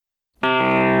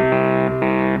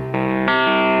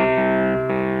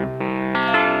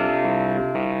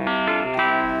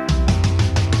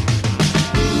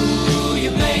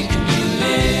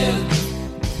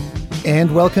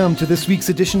and welcome to this week's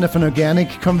edition of An Organic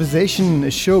Conversation,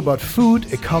 a show about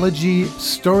food, ecology,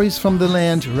 stories from the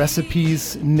land,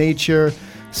 recipes, nature,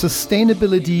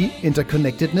 sustainability,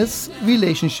 interconnectedness,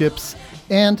 relationships,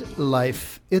 and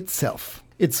life itself.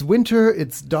 It's winter,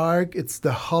 it's dark, it's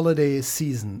the holiday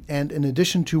season, and in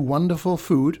addition to wonderful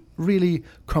food, really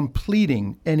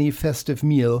completing any festive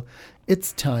meal,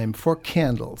 it's time for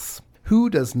candles. Who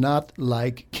does not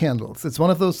like candles? It's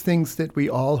one of those things that we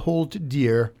all hold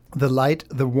dear. The light,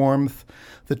 the warmth,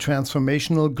 the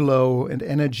transformational glow and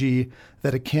energy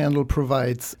that a candle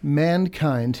provides.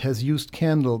 Mankind has used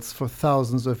candles for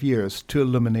thousands of years to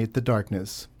illuminate the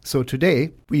darkness. So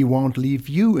today, we won't leave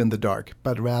you in the dark,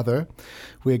 but rather,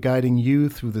 we're guiding you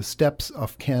through the steps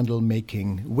of candle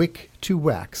making, wick to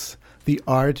wax. The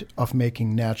art of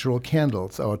making natural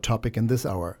candles, our topic in this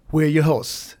hour. We're your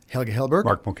hosts, Helge Hellberg,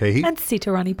 Mark Mulcahy, and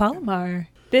Sita Rani Palomar.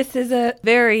 This is a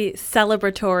very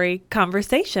celebratory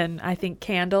conversation. I think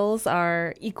candles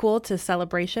are equal to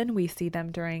celebration. We see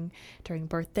them during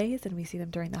birthdays and we see them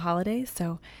during the holidays.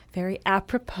 So very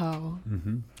apropos.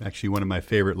 Mm-hmm. Actually, one of my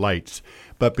favorite lights.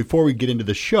 But before we get into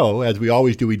the show, as we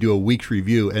always do, we do a week's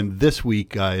review. And this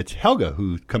week, it's Helge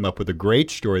who's come up with a great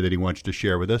story that he wants to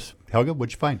share with us. Helge,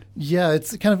 what'd you find? Yeah,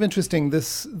 it's kind of interesting.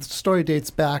 This story dates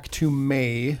back to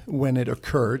May when it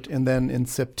occurred, and then in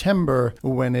September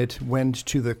when it went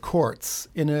to the courts.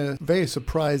 In a very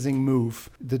surprising move,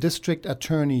 the district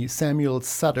attorney, Samuel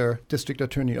Sutter, district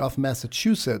attorney of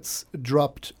Massachusetts,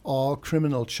 dropped all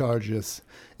criminal charges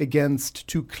against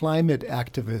two climate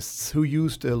activists who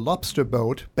used a lobster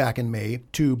boat back in May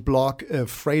to block a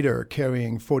freighter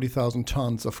carrying 40,000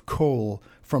 tons of coal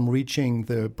from reaching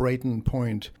the Brayton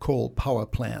Point coal power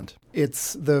plant.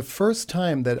 It's the first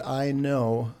time that I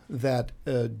know that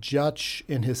a judge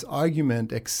in his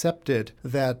argument accepted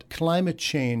that climate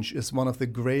change is one of the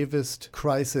gravest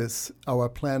crises our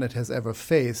planet has ever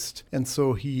faced. And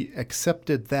so he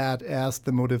accepted that as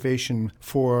the motivation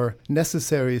for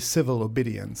necessary civil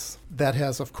obedience. That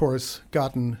has, of course,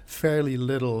 gotten fairly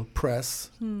little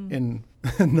press in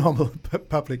normal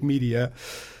public media.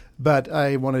 But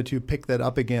I wanted to pick that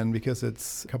up again because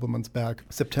it's a couple months back.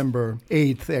 September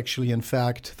 8th, actually, in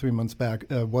fact, 3 months back,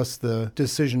 was the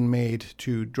decision made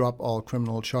to drop all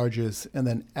criminal charges. And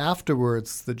then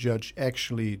afterwards, the judge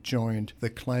actually joined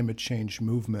the climate change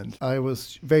movement. I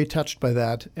was very touched by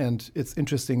that. And it's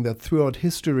interesting that throughout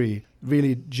history,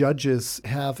 really, judges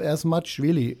have as much,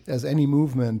 really, as any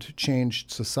movement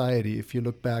changed society. If you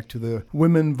look back to the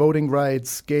women voting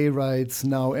rights, gay rights,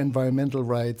 now environmental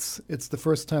rights, it's the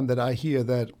first time that I hear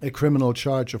that a criminal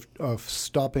charge of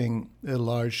stopping a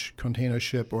large container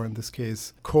ship, or in this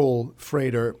case, coal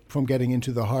freighter, from getting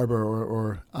into the harbor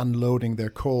or unloading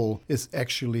their coal is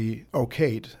actually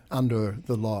okayed under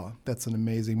the law. That's an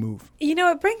amazing move. You know,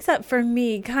 it brings up for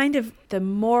me kind of the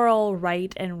moral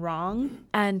right and wrong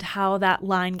and how that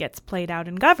line gets played out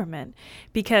in government.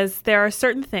 Because there are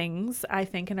certain things, I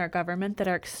think, in our government that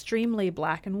are extremely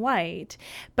black and white.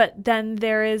 But then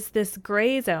there is this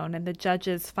gray zone, and the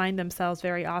judges find themselves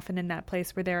very often in that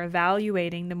place where they're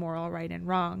evaluating the moral right and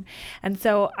wrong. And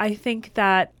so I think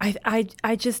that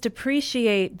I just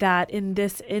appreciate that in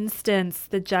this instance,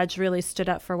 the judge really stood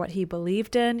up for what he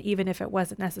believed in, even if it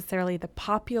wasn't necessarily the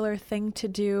popular thing to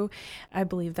do. I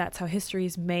believe that's how history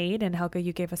is made. And Helge,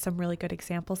 you gave us some really good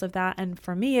examples of that. And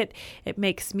for me, it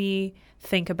makes me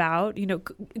think about, you know,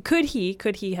 could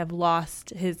he have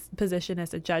lost his position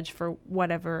as a judge for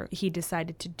whatever he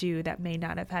decided to do that may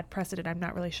not have had precedent? I'm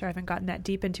not really sure. I haven't gotten that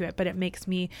deep into it, but it makes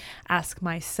me ask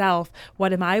myself,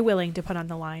 what am I willing to put on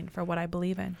the line for what I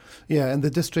believe in? Yeah, and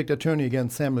the district attorney, again,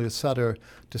 Samuel Sutter,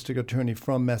 district attorney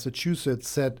from Massachusetts,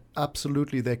 said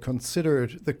absolutely they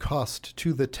considered the cost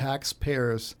to the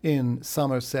taxpayers in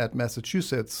Somerset,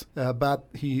 Massachusetts, but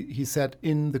he said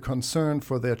in the concern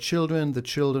for their children, the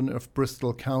children of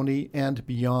Bristol County and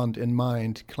beyond in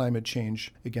mind, climate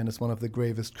change, again, is one of the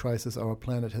gravest crises our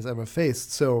planet has ever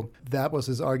faced. So that was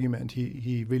his argument.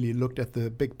 He really looked at the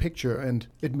big picture, and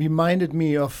it reminded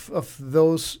me of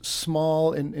those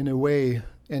small, in a way,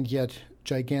 and yet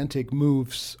gigantic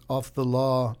moves of the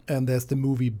law. And there's the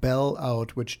movie Bell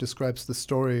out, which describes the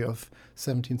story of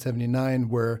 1779,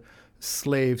 where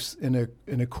slaves in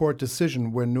a court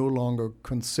decision were no longer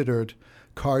considered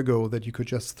cargo that you could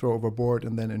just throw overboard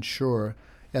and then insure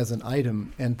as an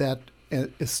item. And that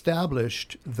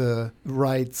established the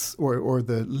rights or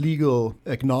the legal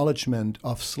acknowledgement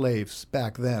of slaves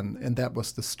back then. And that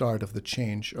was the start of the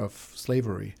change of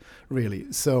slavery,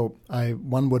 really. So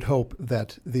one would hope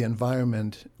that the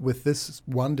environment, with this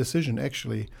one decision,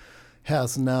 actually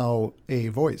has now a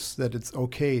voice, that it's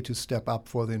okay to step up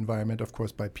for the environment, of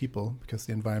course, by people, because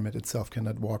the environment itself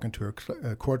cannot walk into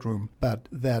a courtroom, but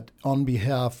that on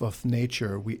behalf of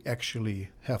nature, we actually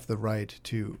have the right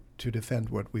to defend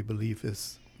what we believe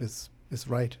is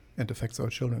right and affects our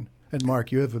children. And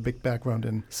Mark, you have a big background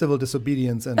in civil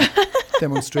disobedience and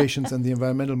demonstrations and the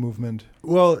environmental movement.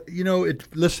 Well,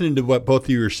 listening to what both of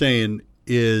you are saying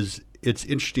it's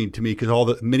interesting to me because all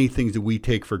the many things that we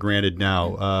take for granted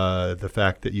now, the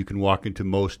fact that you can walk into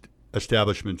most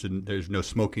establishments and there's no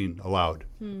smoking allowed,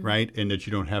 right? And that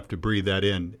you don't have to breathe that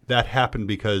in. That happened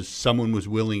because someone was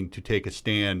willing to take a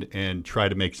stand and try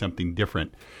to make something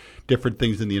different. Different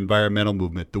things in the environmental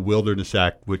movement, the Wilderness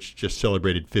Act, which just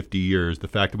celebrated 50 years, the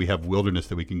fact that we have wilderness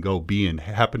that we can go be in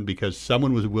happened because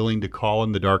someone was willing to call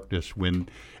in the darkness when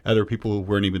other people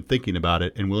weren't even thinking about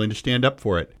it and willing to stand up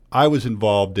for it. I was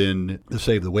involved in the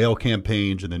Save the Whale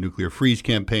campaigns and the nuclear freeze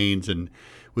campaigns and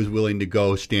was willing to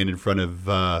go stand in front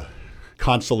of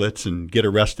consulates and get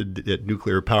arrested at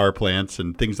nuclear power plants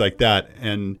and things like that.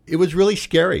 And it was really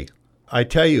scary. I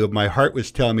tell you, my heart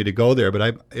was telling me to go there,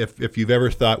 but if you've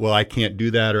ever thought, well, I can't do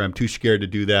that or I'm too scared to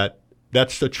do that,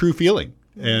 that's a true feeling.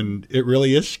 And it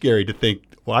really is scary to think,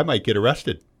 well, I might get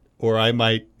arrested or I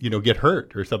might, get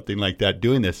hurt or something like that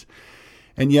doing this.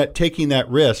 And yet taking that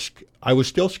risk, I was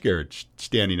still scared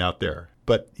standing out there,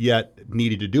 but yet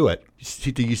needed to do it.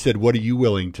 You said, what are you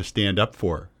willing to stand up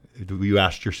for? You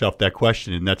asked yourself that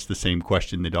question, and that's the same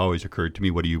question that always occurred to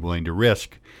me. What are you willing to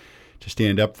risk to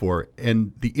stand up for?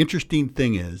 And the interesting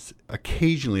thing is,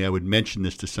 occasionally I would mention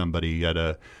this to somebody at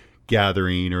a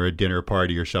gathering or a dinner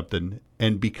party or something,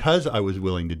 and because I was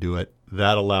willing to do it,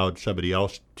 that allowed somebody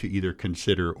else to either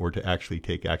consider or to actually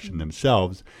take action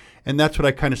themselves. And that's what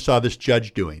I kind of saw this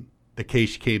judge doing. The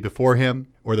case came before him,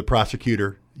 or the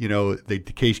prosecutor,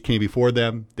 the case came before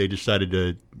them. They decided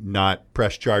to not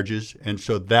press charges. And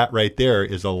so that right there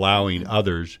is allowing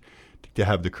others to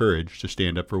have the courage to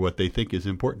stand up for what they think is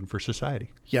important for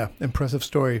society. Yeah, impressive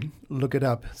story. Look it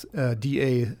up.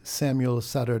 D.A. Samuel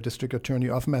Sutter, District Attorney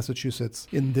of Massachusetts,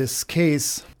 in this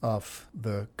case of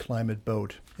the climate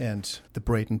boat and the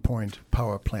Brayton Point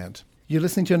power plant. You're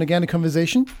listening to An Organic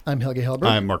Conversation. I'm Helge Hellberg.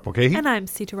 I'm Mark Mulcahy. And I'm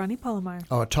Sita Rani Palomar.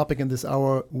 Our topic in this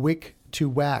hour, Wick to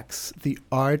Wax, the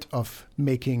art of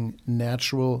making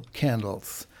natural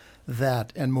candles.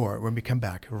 That and more when we come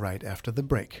back right after the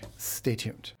break. Stay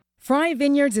tuned. Fry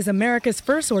Vineyards is America's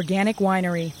first organic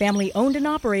winery, family owned and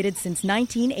operated since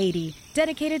 1980.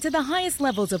 Dedicated to the highest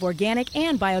levels of organic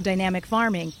and biodynamic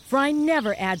farming, Fry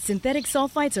never adds synthetic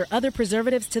sulfites or other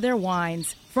preservatives to their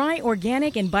wines. Fry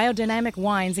organic and biodynamic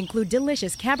wines include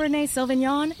delicious Cabernet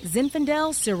Sauvignon,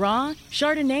 Zinfandel, Syrah,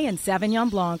 Chardonnay, and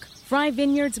Sauvignon Blanc. Fry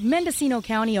Vineyards Mendocino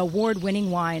County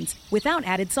award-winning wines without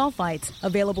added sulfites.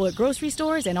 Available at grocery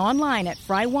stores and online at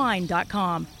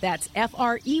frywine.com. That's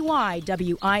FREYWINE.com.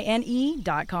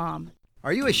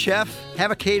 Are you a chef,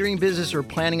 have a catering business, or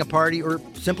planning a party, or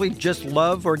simply just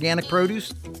love organic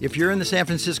produce? If you're in the San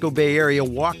Francisco Bay Area,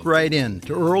 walk right in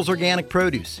to Earl's Organic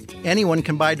Produce. Anyone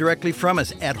can buy directly from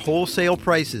us at wholesale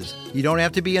prices. You don't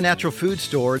have to be a natural food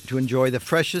store to enjoy the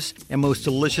freshest and most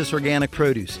delicious organic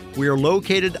produce. We are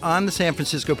located on the San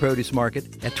Francisco Produce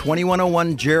Market at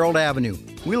 2101 Gerald Avenue.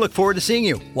 We look forward to seeing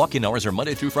you. Walk-in hours are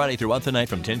Monday through Friday throughout the night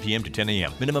from 10 p.m. to 10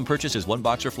 a.m. Minimum purchase is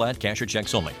 $1 or flat, cash or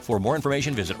checks only. For more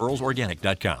information, visit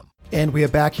earlsorganic.com. And we are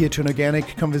back here to An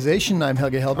Organic Conversation. I'm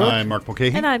Helge Hellberg. I'm Mark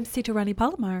Mulcahy. And I'm Sita Rani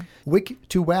Palomar. Wick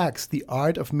to Wax, the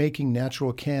art of making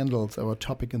natural candles. Our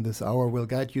topic in this hour will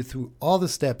guide you through all the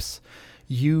steps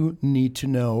you need to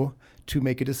know to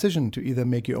make a decision to either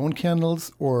make your own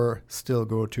candles or still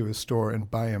go to a store and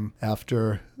buy them.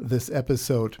 After this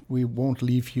episode, we won't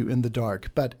leave you in the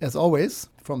dark. But as always,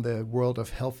 from the world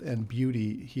of health and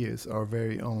beauty, here's our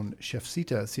very own Chef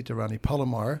Sita Rani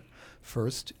Palomar,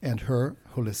 first, and her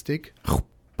holistic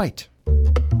bite.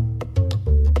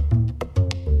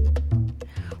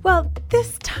 Well,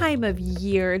 this time of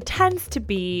year tends to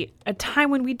be a time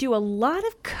when we do a lot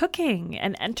of cooking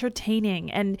and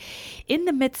entertaining. And in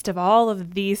the midst of all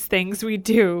of these things we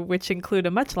do, which include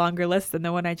a much longer list than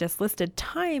the one I just listed,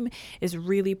 time is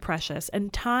really precious.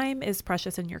 And time is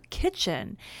precious in your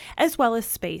kitchen as well as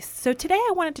space. So today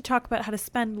I wanted to talk about how to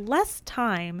spend less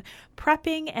time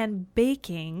prepping and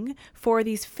baking for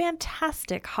these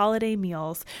fantastic holiday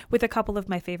meals with a couple of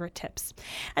my favorite tips.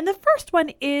 And the first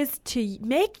one is to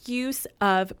make use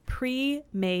of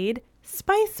pre-made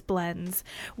spice blends.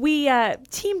 We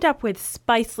teamed up with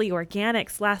Spicely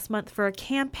Organics last month for a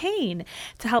campaign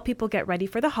to help people get ready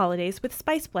for the holidays with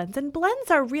spice blends. And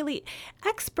blends are really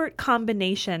expert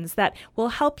combinations that will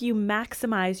help you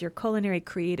maximize your culinary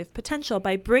creative potential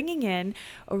by bringing in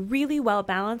a really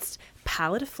well-balanced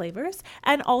palette of flavors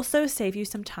and also save you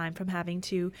some time from having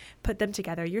to put them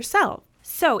together yourself.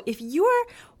 So if you're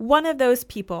one of those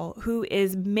people who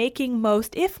is making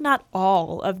most, if not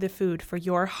all, of the food for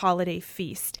your holiday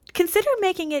feast, consider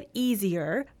making it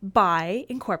easier by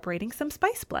incorporating some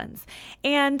spice blends.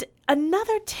 And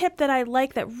another tip that I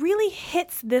like that really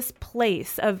hits this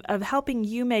place of helping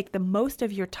you make the most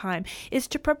of your time is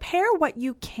to prepare what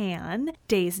you can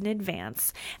days in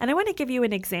advance. And I want to give you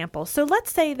an example. So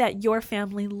let's say that your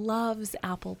family loves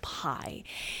apple pie.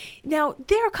 Now,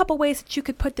 there are a couple ways that you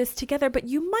could put this together, but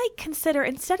you might consider,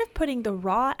 instead of putting the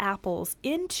raw apples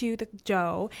into the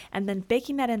dough and then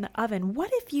baking that in the oven, what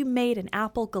if you made an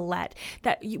apple galette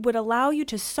that would allow you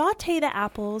to saute the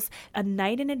apples a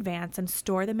night in advance and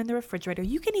store them in the refrigerator?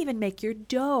 You can even make your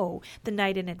dough the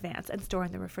night in advance and store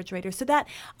in the refrigerator so that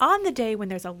on the day when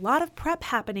there's a lot of prep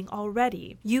happening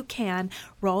already, you can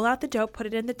roll out the dough, put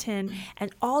it in the tin,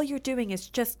 and all you're doing is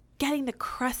just getting the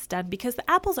crust done because the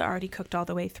apples are already cooked all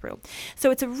the way through.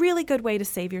 So it's a really good way to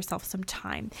save yourself some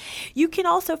time. You can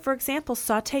also, for example,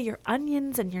 saute your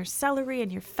onions and your celery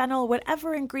and your fennel,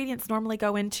 whatever ingredients normally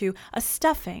go into a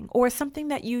stuffing or something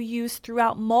that you use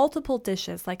throughout multiple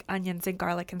dishes like onions and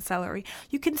garlic and celery.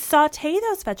 You can saute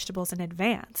those vegetables in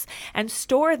advance and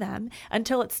store them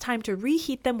until it's time to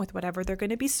reheat them with whatever they're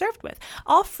going to be served with.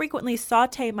 I'll frequently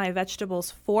saute my vegetables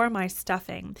for my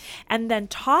stuffing and then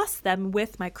toss them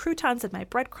with my croutons and my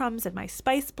breadcrumbs and my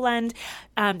spice blend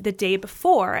the day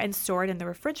before and store it in the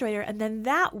refrigerator. And then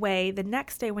that way, the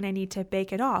next day when I need to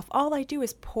bake it off, all I do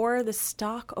is pour the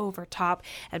stock over top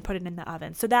and put it in the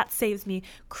oven. So that saves me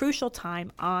crucial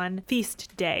time on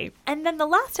feast day. And then the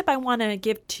last tip I want to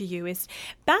give to you is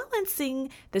balancing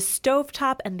the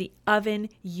stovetop and the oven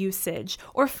usage,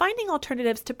 or finding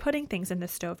alternatives to putting things in the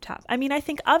stovetop. I mean, I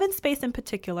think oven space in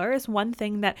particular is one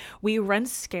thing that we run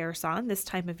scarce on this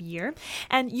time of year.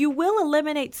 And you will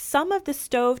eliminate some of the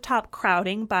stovetop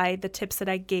crowding by the tips that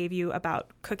I gave you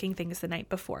about cooking things the night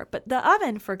before. But the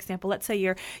oven, for example, let's say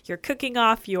you're cooking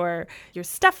off your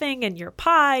stuffing and your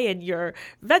pie and your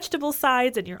vegetable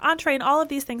sides and your entree, and all of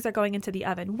these things are going into the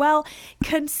oven. Well,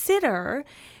 consider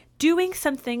doing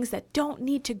some things that don't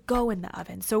need to go in the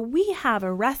oven. So we have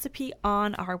a recipe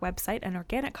on our website,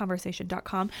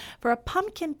 anorganicconversation.com, for a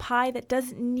pumpkin pie that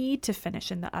doesn't need to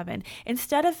finish in the oven.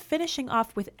 Instead of finishing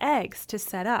off with eggs to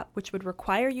set up, which would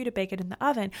require you to bake it in the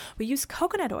oven, we use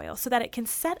coconut oil so that it can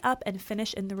set up and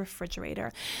finish in the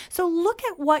refrigerator. So look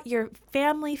at what your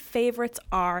family favorites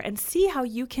are and see how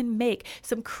you can make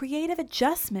some creative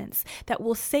adjustments that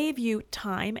will save you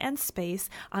time and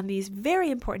space on these very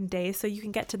important days so you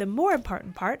can get to the more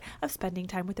important part of spending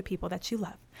time with the people that you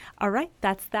love. All right,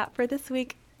 that's that for this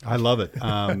week. I love it.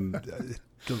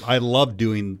 I love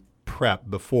doing prep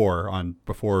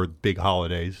before big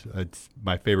holidays. It's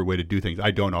my favorite way to do things.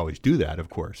 I don't always do that, of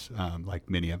course, like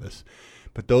many of us.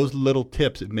 But those little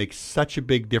tips, it makes such a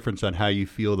big difference on how you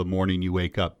feel the morning you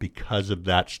wake up because of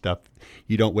that stuff.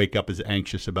 You don't wake up as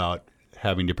anxious about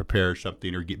having to prepare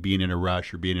something or being in a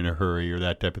rush or being in a hurry or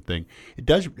that type of thing. It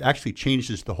does actually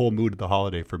changes the whole mood of the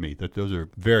holiday for me. Those are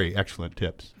very excellent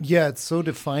tips. Yeah, it's so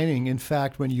defining. In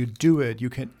fact, when you do it,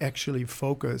 you can actually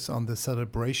focus on the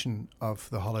celebration of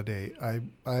the holiday.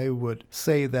 I would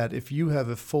say that if you have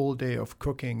a full day of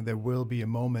cooking, there will be a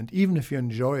moment, even if you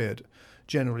enjoy it,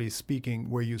 generally speaking,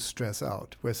 where you stress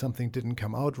out, where something didn't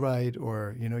come out right,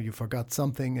 or you forgot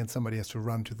something and somebody has to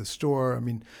run to the store. I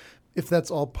mean, if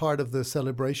that's all part of the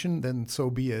celebration, then so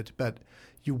be it. But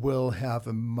you will have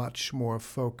a much more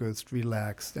focused,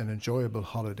 relaxed, and enjoyable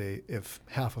holiday if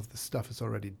half of the stuff is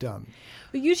already done.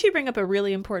 Well, you two bring up a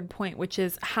really important point, which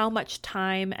is how much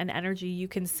time and energy you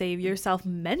can save yourself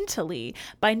mentally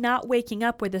by not waking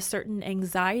up with a certain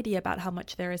anxiety about how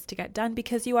much there is to get done,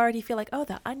 because you already feel like, oh,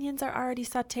 the onions are already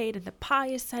sauteed and the pie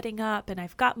is setting up and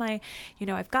I've got my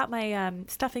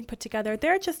stuffing put together.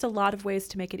 There are just a lot of ways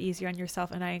to make it easier on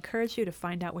yourself, and I encourage you to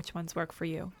find out which ones work for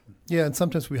you. Yeah, and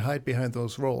sometimes we hide behind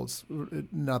those roles.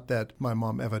 Not that my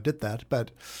mom ever did that,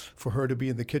 but for her to be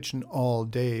in the kitchen all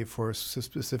day for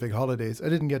specific holidays, I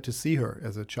didn't get to see her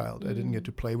as a child. I didn't get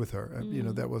to play with her.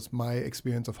 That was my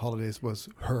experience of holidays, was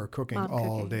her cooking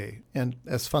all day. And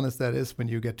as fun as that is when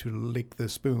you get to lick the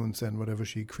spoons and whatever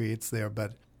she creates there,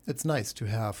 but it's nice to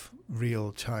have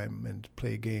real time and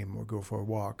play a game or go for a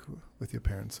walk with your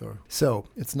parents. So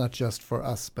it's not just for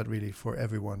us, but really for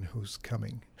everyone who's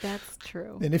coming. That's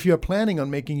true. And if you're planning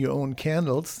on making your own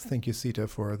candles, thank you, Sita,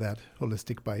 for that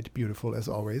holistic bite. Beautiful as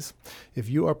always. If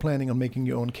you are planning on making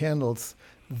your own candles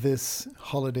this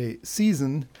holiday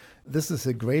season, this is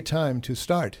a great time to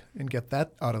start and get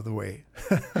that out of the way.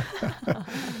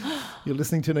 You're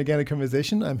listening to An Organic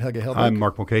Conversation. I'm Helge Hellberg. I'm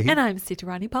Mark Mulcahy. And I'm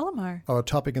Sitarani Palomar. Our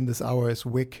topic in this hour is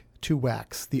Wick to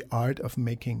Wax, the art of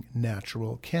making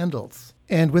natural candles.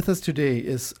 And with us today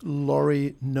is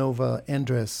Lori Nova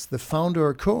Andres, the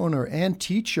founder, co-owner, and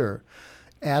teacher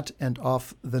at and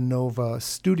of the Nova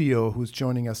Studio, who's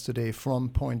joining us today from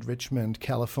Point Richmond,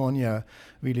 California.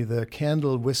 Really the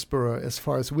candle whisperer as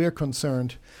far as we're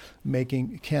concerned,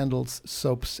 making candles,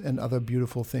 soaps, and other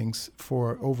beautiful things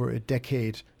for over a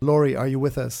decade. Lori, are you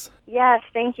with us? Yes,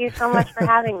 thank you so much for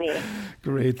having me.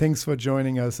 Great. Thanks for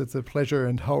joining us. It's a pleasure,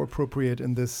 and how appropriate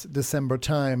in this December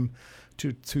time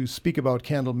to speak about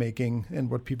candle making and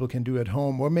what people can do at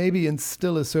home, or maybe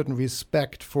instill a certain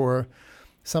respect for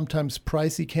sometimes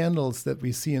pricey candles that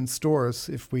we see in stores,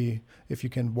 if you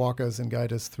can walk us and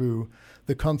guide us through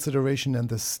the consideration and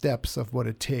the steps of what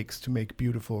it takes to make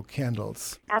beautiful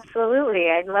candles. Absolutely,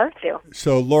 I'd love to.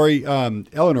 So, Lori,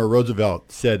 Eleanor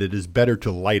Roosevelt said it is better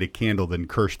to light a candle than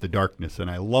curse the darkness, and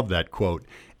I love that quote.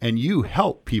 And you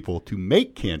help people to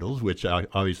make candles, which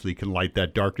obviously can light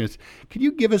that darkness. Can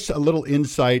you give us a little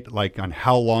insight, like on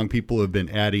how long people have been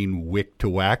adding wick to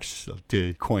wax,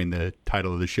 to coin the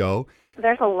title of the show?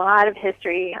 There's a lot of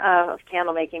history of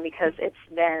candle making because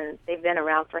they've been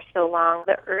around for so long.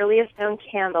 The earliest known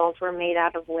candles were made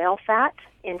out of whale fat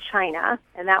in China,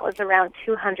 and that was around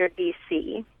 200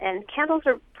 BC. And candles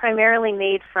are primarily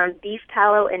made from beef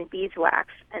tallow and beeswax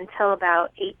until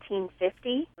about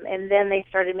 1850. And then they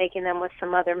started making them with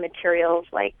some other materials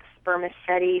like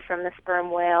spermaceti from the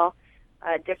sperm whale,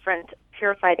 different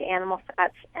purified animal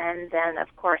fats, and then,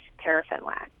 of course, paraffin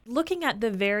wax. Looking at the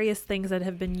various things that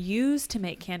have been used to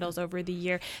make candles over the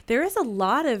year, there is a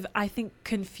lot of, I think,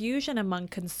 confusion among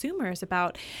consumers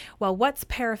about, well, what's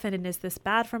paraffin and is this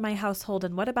bad for my household?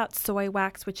 And what about soy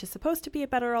wax, which is supposed to be a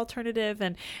better alternative?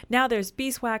 And now there's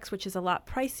beeswax, which is a lot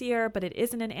pricier, but it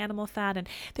isn't an animal fat. And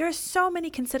there are so many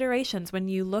considerations when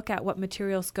you look at what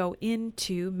materials go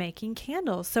into making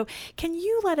candles. So can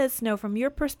you let us know from your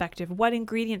perspective what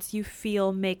ingredients you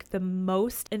feel make the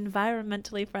most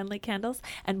environmentally friendly candles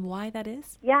and why that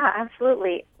is? Yeah,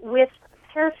 absolutely. With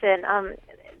paraffin,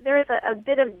 there is a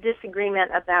bit of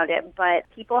disagreement about it, but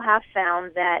people have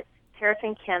found that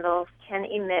paraffin candles can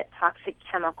emit toxic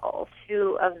chemicals.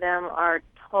 Two of them are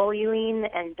toluene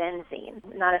and benzene.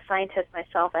 Not a scientist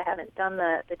myself, I haven't done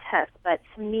the test, but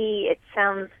to me it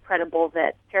sounds credible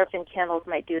that paraffin candles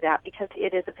might do that because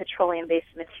it is a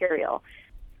petroleum-based material.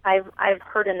 I've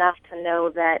heard enough to know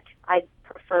that I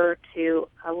prefer to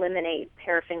eliminate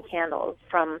paraffin candles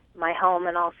from my home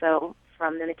and also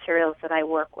from the materials that I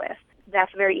work with.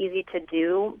 That's very easy to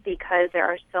do because there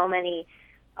are so many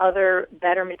other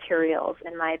better materials,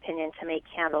 in my opinion, to make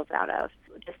candles out of.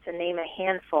 Just to name a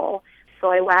handful,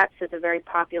 soy wax is a very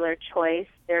popular choice.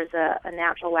 There's a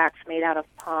natural wax made out of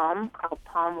palm called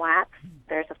palm wax.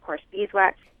 There's, of course,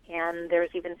 beeswax, and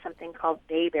there's even something called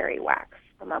bayberry wax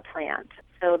from a plant.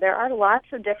 So there are lots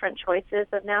of different choices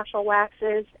of natural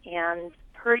waxes, and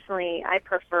personally, I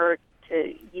prefer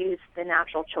to use the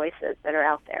natural choices that are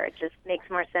out there. It just makes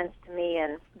more sense to me,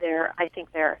 and I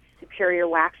think they're superior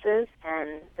waxes,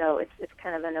 and so it's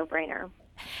kind of a no-brainer.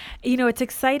 You know, it's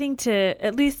exciting to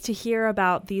at least to hear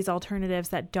about these alternatives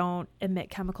that don't emit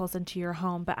chemicals into your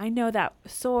home. But I know that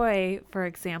soy, for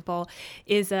example,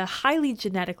 is a highly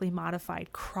genetically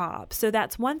modified crop. So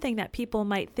that's one thing that people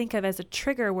might think of as a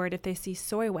trigger word if they see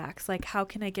soy wax. Like, how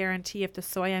can I guarantee if the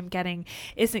soy I'm getting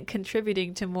isn't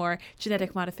contributing to more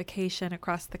genetic modification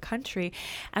across the country?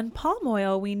 And palm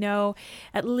oil, we know,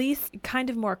 at least kind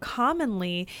of more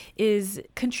commonly, is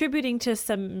contributing to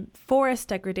some forest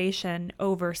degradation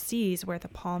overseas where the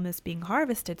palm is being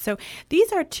harvested. So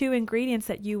these are two ingredients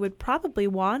that you would probably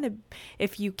want to,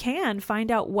 if you can, find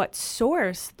out what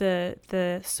source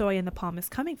the soy in the palm is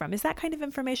coming from. Is that kind of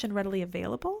information readily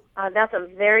available? That's a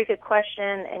very good question,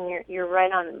 and you're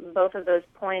right on both of those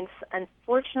points.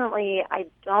 Unfortunately, I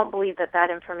don't believe that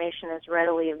information is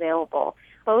readily available.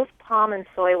 Both palm and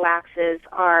soy waxes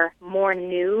are more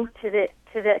new to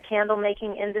the candle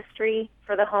making industry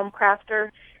for the home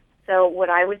crafter. So what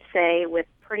I would say with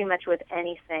pretty much with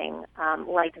anything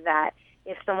like that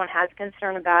if someone has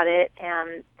concern about it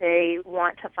and they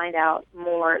want to find out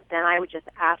more, then I would just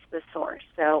ask the source.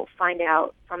 So find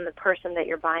out from the person that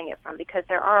you're buying it from, because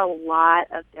there are a lot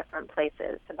of different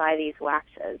places to buy these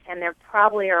waxes, and there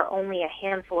probably are only a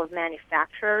handful of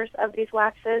manufacturers of these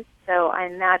waxes. So I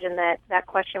imagine that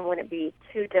question wouldn't be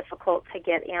too difficult to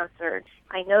get answered.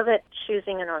 I know that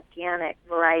choosing an organic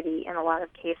variety in a lot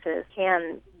of cases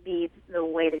can be the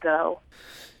way to go.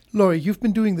 Lori, you've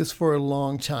been doing this for a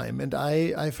long time, and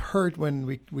I've heard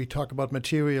when we talk about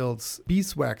materials,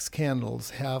 beeswax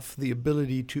candles have the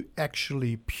ability to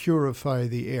actually purify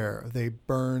the air. They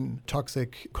burn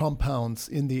toxic compounds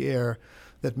in the air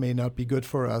that may not be good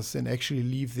for us and actually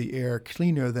leave the air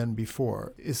cleaner than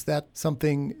before. Is that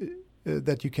something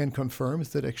that you can confirm?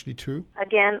 Is that actually true?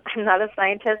 Again, I'm not a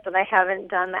scientist, and I haven't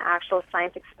done the actual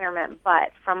science experiment,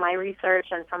 but from my research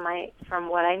and from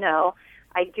what I know,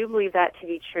 I do believe that to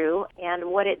be true.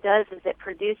 And what it does is it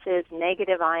produces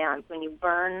negative ions. When you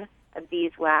burn a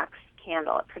beeswax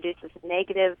candle, it produces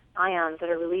negative ions that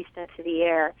are released into the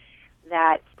air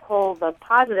that pull the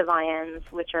positive ions,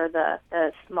 which are the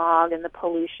smog and the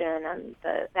pollution and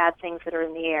the bad things that are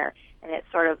in the air, and it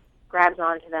sort of grabs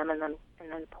onto them and then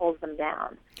pulls them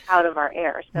down out of our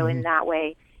air. So in that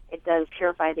way, it does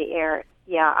purify the air.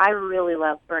 Yeah, I really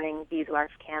love burning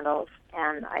beeswax candles,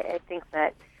 and I think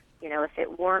that, if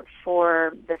it weren't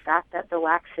for the fact that the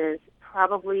wax is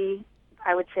probably,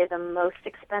 I would say, the most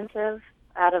expensive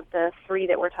out of the three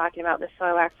that we're talking about, the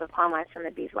soy wax, the palm wax, and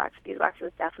the beeswax. Beeswax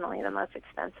is definitely the most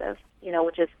expensive,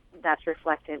 that's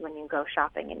reflected when you go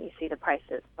shopping and you see the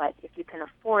prices. But if you can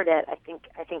afford it, I think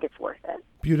it's worth it.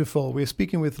 Beautiful. We're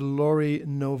speaking with Lori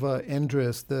Nova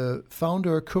Endres, the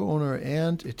founder, co-owner,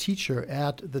 and a teacher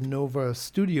at the Nova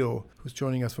Studio, who's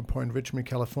joining us from Point Richmond,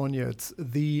 California. It's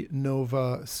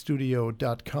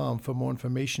thenovastudio.com for more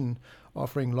information,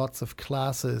 offering lots of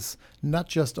classes, not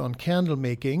just on candle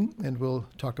making, and we'll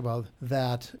talk about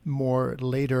that more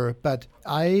later, but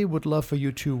I would love for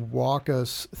you to walk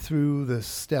us through the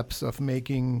steps of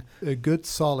making a good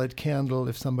solid candle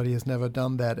if somebody has never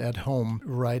done that at home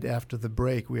right after the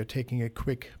break. We are taking a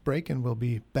quick break and we'll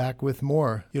be back with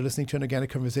more. You're listening to An Organic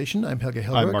Conversation. I'm Helge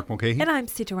Helberg. I'm Mark Mulcahy. And I'm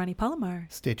Sita Rani Palomar.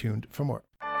 Stay tuned for more.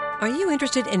 Are you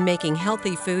interested in making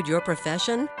healthy food your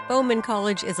profession? Bowman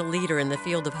College is a leader in the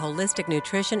field of holistic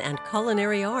nutrition and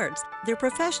culinary arts. Their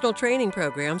professional training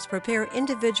programs prepare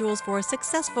individuals for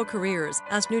successful careers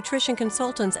as nutrition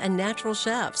consultants and natural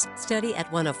chefs. Study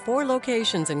at one of 4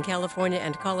 locations in California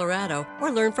and Colorado,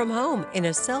 or learn from home in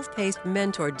a self-paced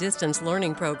mentor distance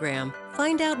learning program.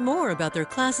 Find out more about their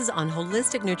classes on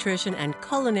holistic nutrition and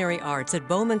culinary arts at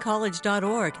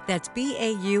bowmancollege.org. That's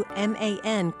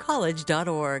BAUMAN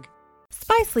college.org.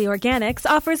 Spicely Organics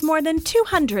offers more than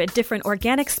 200 different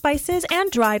organic spices and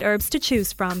dried herbs to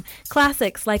choose from.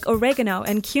 Classics like oregano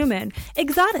and cumin,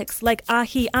 exotics like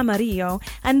ají amarillo,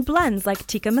 and blends like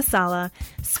tikka masala.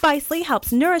 Spicely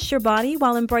helps nourish your body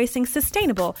while embracing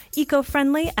sustainable,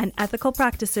 eco-friendly, and ethical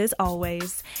practices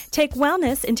always. Take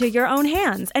wellness into your own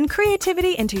hands and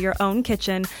creativity into your own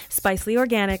kitchen. Spicely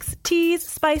Organics, teas,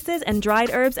 spices, and dried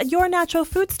herbs at your natural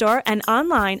food store and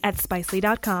online at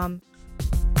spicely.com.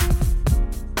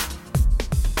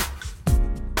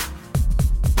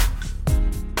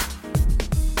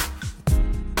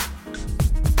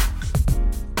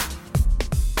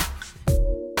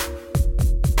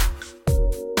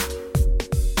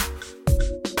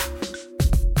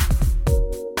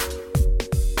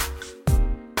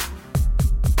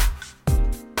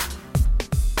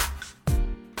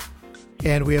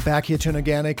 And we are back here to An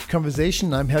Organic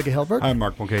Conversation. I'm Helge Helberg. I'm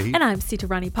Mark Mulcahy. And I'm Sita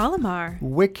Rani Palomar.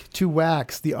 Wick to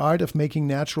wax, the art of making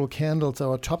natural candles,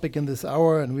 our topic in this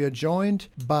hour. And we are joined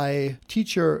by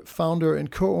teacher, founder,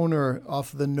 and co-owner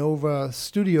of the Nova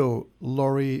Studio,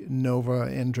 Lori Nova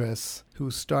Endres, who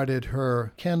started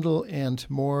her candle and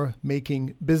more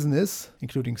making business,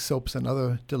 including soaps and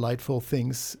other delightful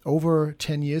things, over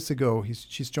 10 years ago.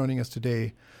 She's joining us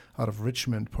today out of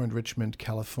Richmond, Point Richmond,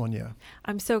 California.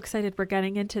 I'm so excited we're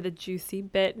getting into the juicy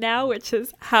bit now, which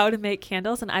is how to make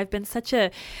candles. And I've been on such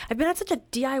a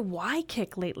DIY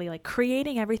kick lately, like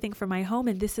creating everything for my home.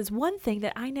 And this is one thing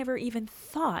that I never even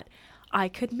thought I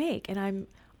could make. And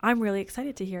I'm really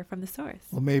excited to hear from the source.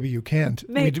 Well, maybe you can't.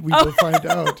 We will find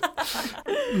out.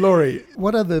 Lori,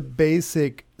 what are the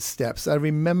basic steps? I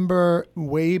remember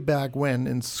way back when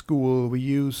in school, we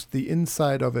used the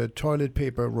inside of a toilet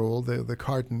paper roll, the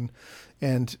carton,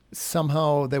 and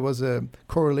somehow there was a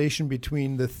correlation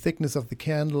between the thickness of the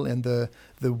candle and the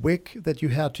wick that you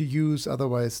had to use.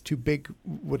 Otherwise, too big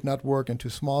would not work and too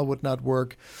small would not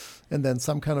work. And then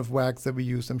some kind of wax that we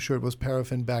used, I'm sure it was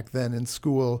paraffin back then in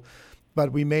school.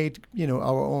 but we made,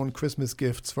 our own Christmas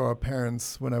gifts for our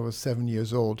parents when I was 7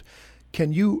 years old.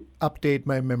 Can you update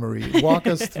my memory? Walk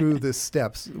us through the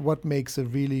steps. What makes a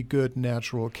really good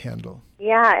natural candle?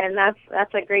 Yeah, and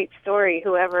that's a great story.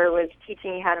 Whoever was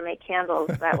teaching you how to make candles,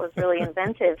 that was really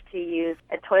inventive to use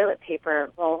a toilet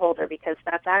paper roll holder, because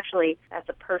that's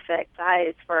a perfect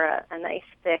size for a nice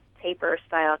thick paper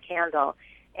style candle.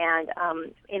 And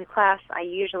in class, I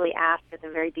usually ask at the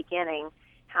very beginning,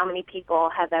 how many people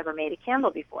have ever made a candle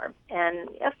before? And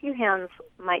a few hands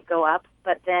might go up,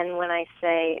 but then when I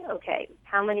say, okay,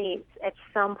 how many at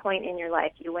some point in your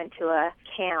life you went to a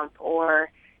camp,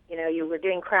 or you were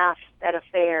doing crafts at a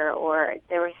fair, or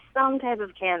there was some type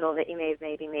of candle that you may have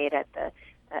maybe made at a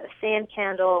sand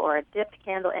candle or a dipped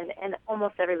candle, and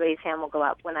almost everybody's hand will go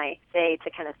up when I say to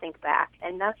kind of think back.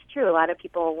 And that's true. A lot of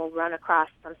people will run across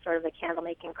some sort of a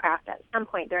candle-making craft at some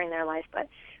point during their life, but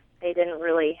they didn't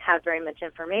really have very much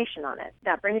information on it.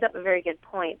 That brings up a very good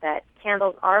point, that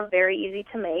candles are very easy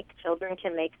to make. Children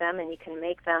can make them, and you can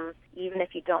make them even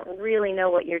if you don't really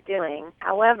know what you're doing.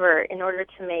 However, in order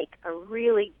to make a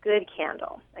really good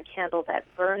candle, a candle that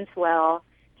burns well,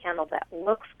 a candle that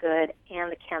looks good,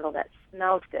 and a candle that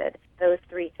smells good, those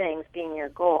three things being your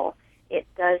goal, it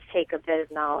does take a bit of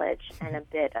knowledge and a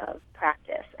bit of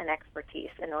practice and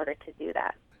expertise in order to do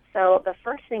that. So the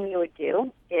first thing you would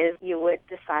do is you would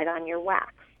decide on your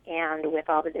wax. And with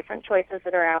all the different choices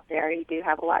that are out there, you do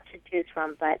have a lot to choose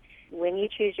from. But when you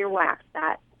choose your wax,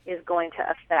 that is going to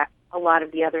affect a lot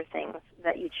of the other things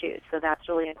that you choose. So that's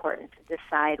really important to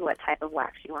decide what type of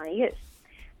wax you want to use.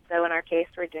 So in our case,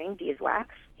 we're doing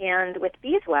beeswax. And with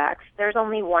beeswax, there's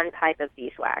only one type of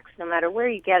beeswax. No matter where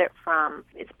you get it from,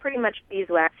 it's pretty much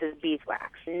beeswax is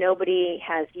beeswax. Nobody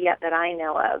has yet that I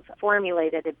know of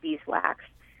formulated a beeswax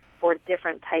for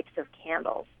different types of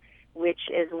candles, which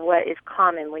is what is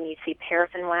common when you see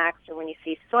paraffin wax or when you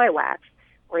see soy wax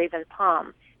or even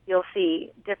palm. You'll see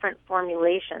different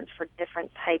formulations for different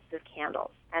types of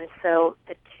candles. And so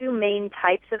the two main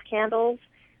types of candles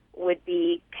would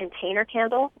be container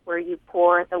candle, where you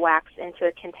pour the wax into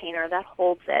a container that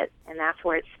holds it, and that's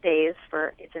where it stays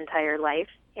for its entire life.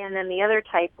 And then the other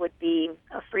type would be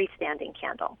a freestanding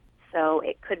candle. So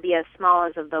it could be as small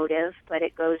as a votive, but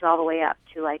it goes all the way up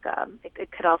to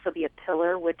it could also be a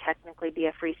pillar, would technically be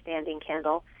a freestanding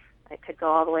candle. It could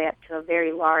go all the way up to a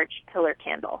very large pillar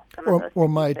candle. Or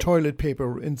my toilet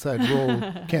paper inside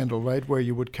roll candle, right, where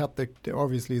you would cut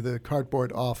obviously the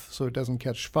cardboard off so it doesn't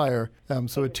catch fire. So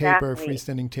exactly. A taper,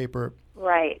 freestanding taper.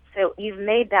 Right. So you've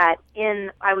made that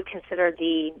I would consider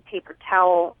the paper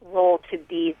towel roll to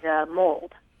be the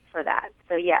mold for that.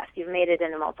 So yes, you've made it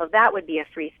in a mold. So that would be a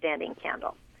freestanding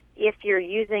candle. If you're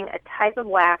using a type of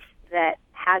wax that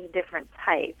has different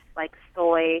types, like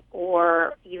soy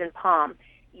or even palm,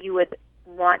 you would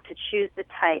want to choose the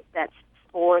type that's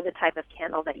for the type of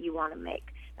candle that you want to make.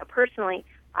 Now, personally,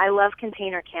 I love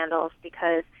container candles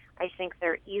because I think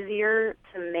they're easier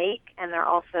to make and they're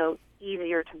also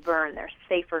easier to burn. They're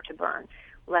safer to burn.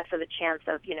 Less of a chance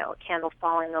of, a candle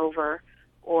falling over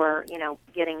or,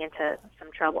 getting into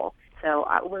some trouble. So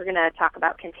we're going to talk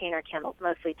about container candles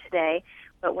mostly today.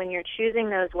 But when you're choosing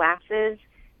those waxes,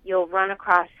 you'll run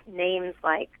across names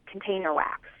like container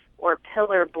wax or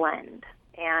pillar blend.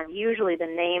 And usually the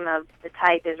name of the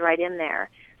type is right in there.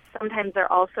 Sometimes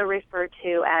they're also referred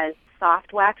to as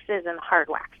soft waxes and hard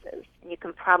waxes. And you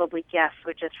can probably guess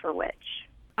which is for which.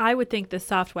 I would think the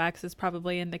soft wax is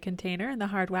probably in the container and the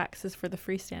hard wax is for the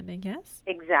freestanding, yes?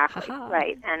 Exactly, Ha-ha.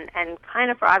 Right. And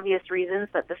kind of for obvious reasons,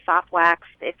 but the soft wax,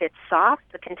 if it's soft,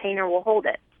 the container will hold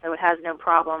it. So it has no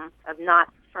problem of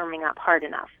not firming up hard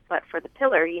enough. But for the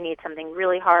pillar, you need something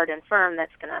really hard and firm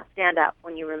that's going to stand up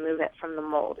when you remove it from the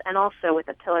mold. And also with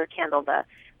a pillar candle, the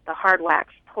hard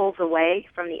wax pulls away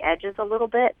from the edges a little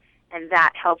bit, and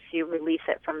that helps you release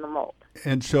it from the mold.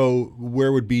 And so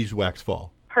where would beeswax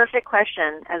fall? Perfect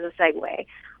question as a segue.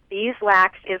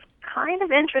 Beeswax is kind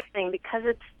of interesting because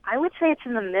I would say it's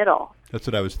in the middle. That's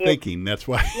what I was thinking. That's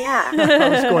why Yeah. I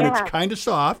was going, It's kind of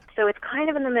soft. So it's kind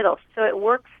of in the middle. So it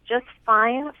works just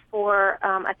fine for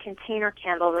a container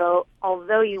candle,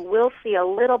 although you will see a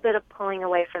little bit of pulling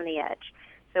away from the edge.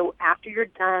 So after you're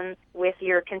done with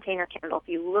your container candle, if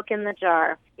you look in the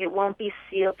jar, it won't be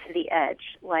sealed to the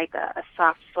edge like a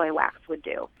soft soy wax would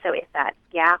do. So if that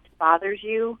gap bothers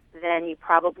you, then you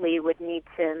probably would need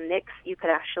to mix. You could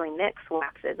actually mix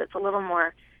waxes. It's a little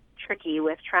more tricky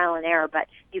with trial and error, but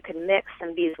you can mix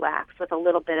some beeswax with a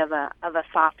little bit of a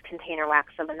soft container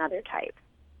wax of another type.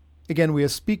 Again, we are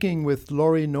speaking with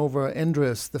Lori Nova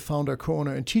Endres, the founder,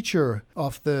 co-owner, and teacher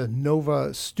of the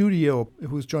Nova Studio,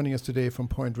 who's joining us today from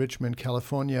Point Richmond,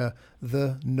 California.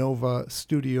 The Nova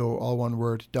Studio, all one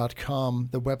word, .com,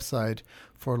 the website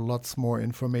for lots more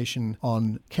information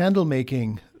on candle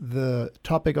making. The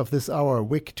topic of this hour,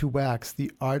 wick to wax, the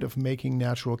art of making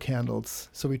natural candles.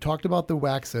 So we talked about the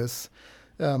waxes.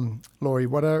 Lori,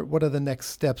 what are the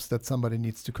next steps that somebody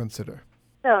needs to consider?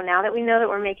 So now that we know that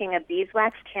we're making a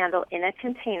beeswax candle in a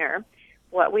container,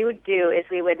 what we would do is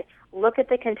we would look at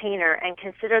the container and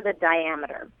consider the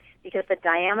diameter, because the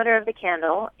diameter of the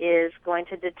candle is going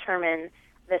to determine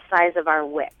the size of our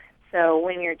wick. So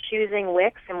when you're choosing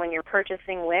wicks and when you're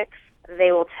purchasing wicks,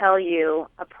 they will tell you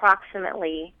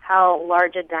approximately how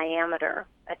large a diameter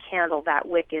a candle that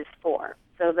wick is for.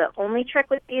 So the only trick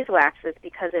with beeswax is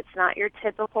because it's not your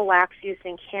typical wax used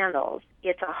in candles.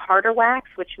 It's a harder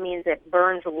wax, which means it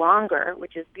burns longer,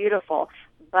 which is beautiful,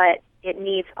 but it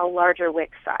needs a larger wick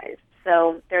size.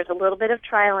 So there's a little bit of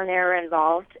trial and error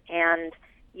involved, and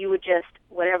you would just,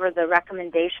 whatever the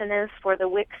recommendation is for the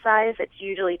wick size, it's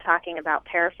usually talking about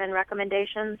paraffin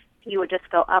recommendations. You would just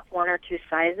go up 1 or 2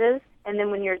 sizes, and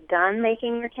then when you're done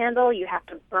making your candle, you have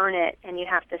to burn it and you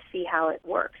have to see how it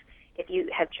works. If you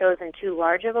have chosen too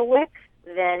large of a wick,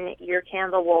 then your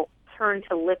candle will turn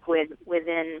to liquid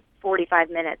within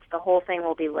 45 minutes. The whole thing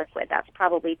will be liquid. That's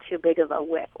probably too big of a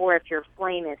wick, or if your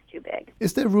flame is too big.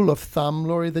 Is there a rule of thumb,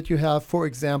 Lori, that you have? For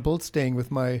example, staying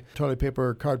with my toilet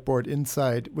paper cardboard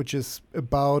inside, which is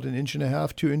about 1.5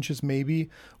 inches, 2 inches maybe,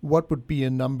 what would be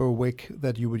a number wick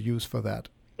that you would use for that?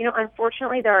 You know,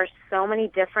 unfortunately, there are so many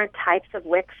different types of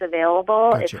wicks available.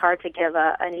 Gotcha. It's hard to give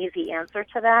an easy answer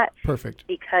to that. Perfect.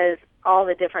 Because all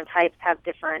the different types have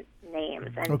different names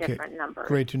and different numbers.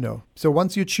 Great to know. So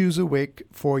once you choose a wick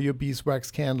for your beeswax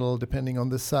candle, depending on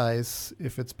the size,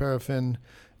 if it's paraffin,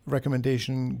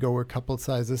 recommendation go a couple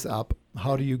sizes up.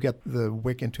 How do you get the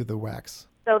wick into the wax?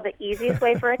 So the easiest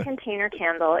way for a container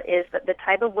candle is that the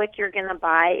type of wick you're going to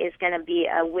buy is going to be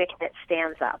a wick that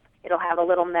stands up. It'll have a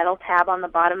little metal tab on the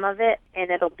bottom of it, and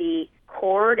it'll be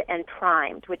cored and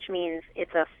primed, which means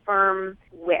it's a firm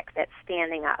wick that's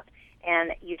standing up.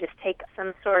 And you just take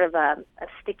some sort of a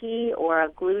sticky or a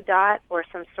glue dot or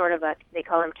some sort of they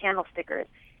call them candle stickers,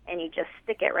 and you just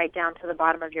stick it right down to the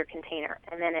bottom of your container.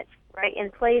 And then it's right in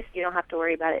place. You don't have to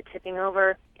worry about it tipping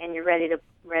over, and you're ready to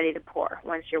pour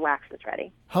once your wax is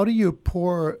ready. How do you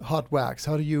pour hot wax?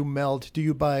 How do you melt? Do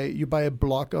you buy a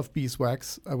block of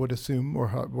beeswax, I would assume, or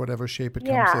whatever shape it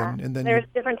comes in? And then there's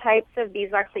different types of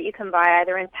beeswax that you can buy,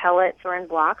 either in pellets or in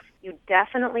blocks. You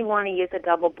definitely want to use a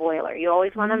double boiler. You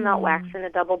always want to melt wax in a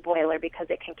double boiler because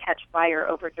it can catch fire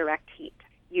over direct heat.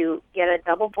 You get a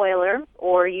double boiler,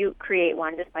 or you create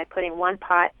one just by putting one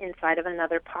pot inside of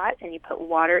another pot, and you put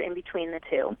water in between the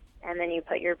two. And then you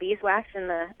put your beeswax in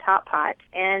the top pot,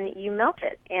 and you melt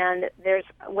it. And there's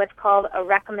what's called a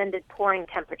recommended pouring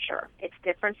temperature. It's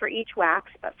different for each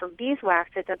wax, but for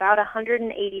beeswax, it's about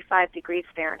 185 degrees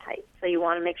Fahrenheit. So you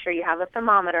want to make sure you have a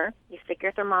thermometer. You stick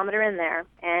your thermometer in there,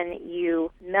 and you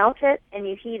melt it, and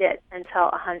you heat it until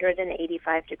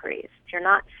 185 degrees. If you're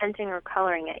not scenting or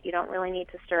coloring it, you don't really need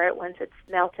to stir it. Once it's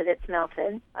melted, it's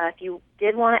melted. If you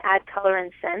did want to add color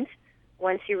and scent,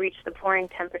 once you reach the pouring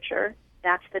temperature,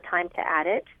 that's the time to add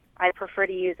it. I prefer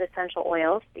to use essential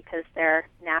oils because they're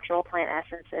natural plant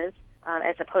essences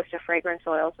as opposed to fragrance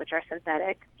oils, which are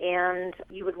synthetic. And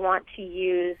you would want to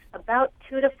use about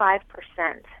 2 to 5%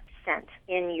 scent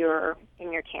in your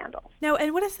candles. No,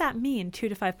 and what does that mean, 2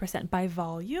 to 5% by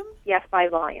volume? Yes, by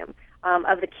volume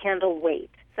of the candle weight.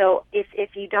 So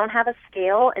if you don't have a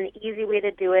scale, an easy way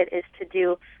to do it is to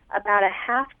do about a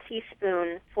half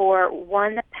teaspoon for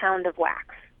 1 pound of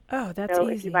wax. Oh, that's so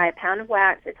easy. If you buy a pound of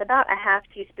wax, it's about a half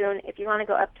teaspoon. If you want to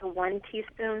go up to 1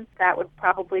 teaspoon, that would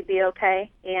probably be okay.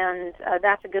 And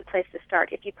that's a good place to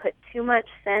start. If you put too much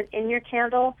scent in your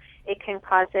candle, it can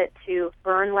cause it to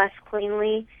burn less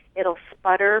cleanly. It'll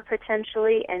sputter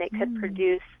potentially, and it could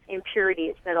produce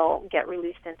impurities that'll get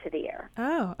released into the air.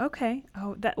 Oh, okay.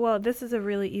 This is a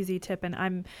really easy tip, and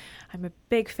I'm a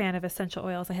big fan of essential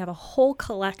oils. I have a whole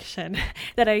collection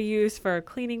that I use for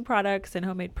cleaning products and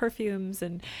homemade perfumes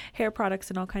and hair products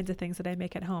and all kinds of things that I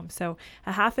make at home. So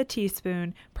a half a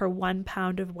teaspoon per 1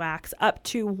 pound of wax, up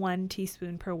to 1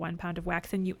 teaspoon per 1 pound of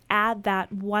wax, and you add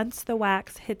that once the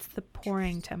wax hits the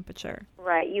pouring temperature.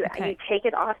 Right. You take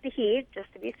it off the heat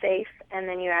just to be safe, and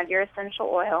then you add your essential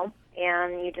oil.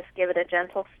 and you just give it a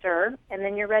gentle stir, and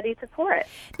then you're ready to pour it.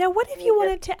 Now, what if you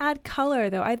wanted to add color,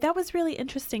 though? That was really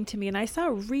interesting to me, and I saw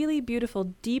a really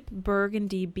beautiful deep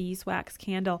burgundy beeswax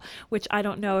candle, which I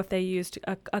don't know if they used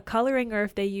a coloring or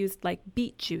if they used like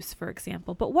beet juice, for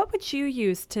example. But what would you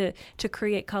use to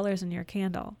create colors in your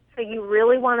candle? So you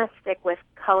really want to stick with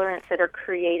colorants that are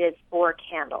created for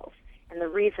candles. And the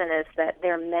reason is that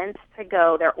they're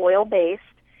oil-based,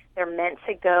 they're meant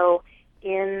to go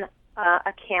in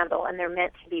a candle, and they're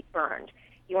meant to be burned.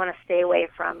 You want to stay away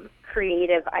from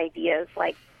creative ideas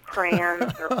like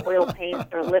crayons or oil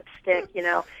paints or lipstick.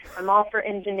 I'm all for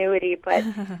ingenuity, but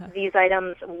these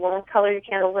items won't color your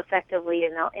candles effectively,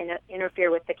 and they'll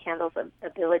interfere with the candle's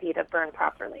ability to burn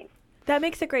properly. That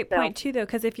makes a great point, too, though,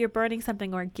 because if you're burning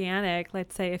something organic,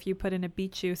 let's say if you put in a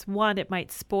beet juice, one, it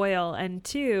might spoil, and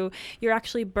two, you're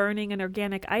actually burning an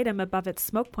organic item above its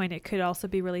smoke point. It could also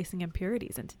be releasing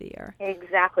impurities into the air.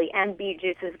 Exactly, and beet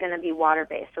juice is going to be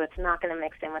water-based, so it's not going to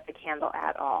mix in with the candle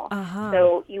at all.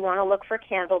 So you want to look for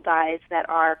candle dyes that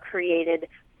are created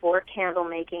for candle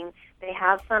making. They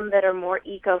have some that are more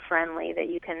eco-friendly that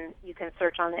you can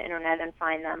search on the internet and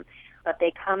find them, but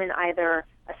they come in either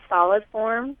a solid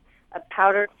form, a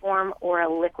powdered form, or a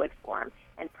liquid form.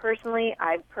 And personally,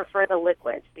 I prefer the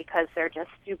liquids because they're just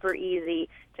super easy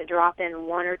to drop in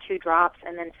 1 or 2 drops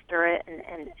and then stir it,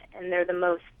 and they're the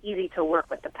most easy to work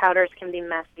with. The powders can be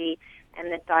messy,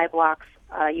 and the dye blocks,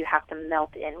 you have to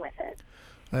melt in with it.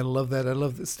 I love that. I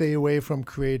love that. Stay away from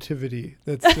creativity.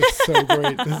 That's just so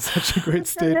great. That's such a great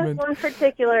statement. Just one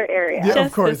particular area. Yeah, just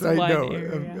of course. I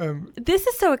know. This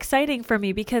is so exciting for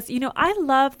me because, I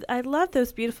love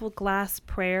those beautiful glass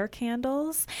prayer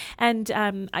candles. And,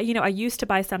 I used to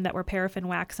buy some that were paraffin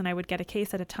wax, and I would get a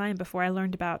case at a time before I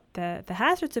learned about the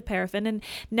hazards of paraffin. And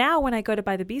now when I go to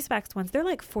buy the beeswax ones, they're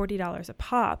like $40 a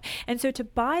pop. And so to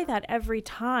buy that every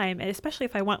time, and especially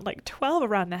if I want like 12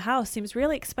 around the house, seems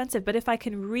really expensive. But if I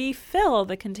can refill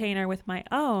the container with my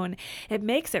own, it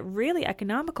makes it really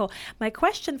economical. My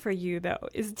question for you, though,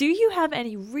 is do you have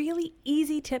any really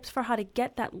easy tips for how to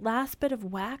get that last bit of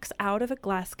wax out of a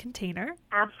glass container?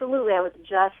 Absolutely. I was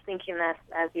just thinking this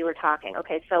as you were talking.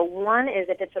 Okay, so one is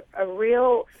if it's a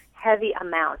real heavy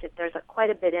amount, if there's quite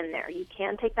a bit in there, you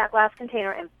can take that glass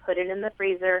container and put it in the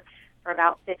freezer for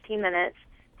about 15 minutes,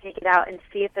 take it out, and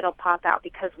see if it'll pop out,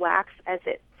 because wax, as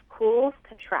it cools,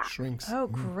 contracts. Shrinks. Oh,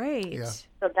 great. Yeah.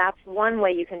 So that's one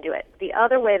way you can do it. The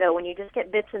other way, though, when you just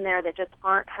get bits in there that just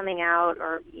aren't coming out,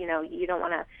 or, you don't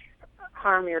want to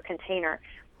harm your container,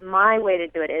 my way to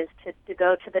do it is to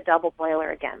go to the double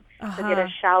boiler again. So get a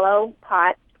shallow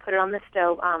pot, put it on the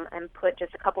stove, and put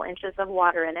just a couple inches of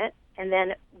water in it, and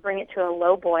then bring it to a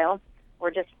low boil,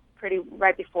 or just pretty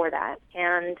right before that.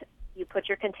 And you put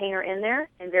your container in there,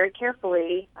 and very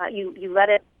carefully, you let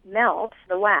it melt,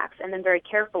 the wax, and then very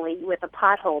carefully with a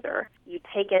pot holder, you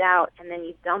take it out, and then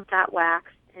you dump that wax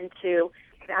into, you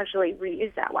can actually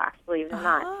reuse that wax, believe it or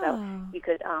not. So you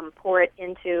could pour it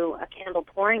into a candle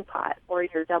pouring pot or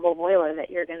your double boiler that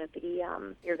you're going to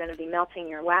be melting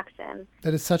your wax in.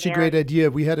 That is such a great idea.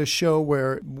 We had a show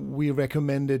where we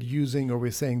recommended using, or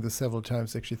we're saying this several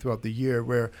times actually throughout the year,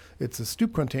 where it's a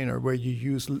stoop container where you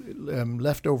use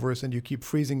leftovers and you keep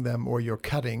freezing them, or your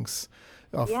cuttings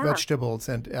of vegetables,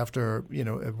 and after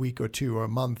a week or two or a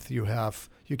month you have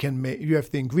the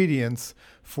ingredients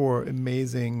for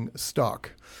amazing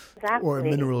stock. Exactly. Or a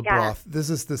mineral broth. This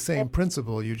is the same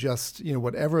principle. You just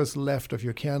whatever is left of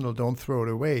your candle, don't throw it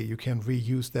away. You can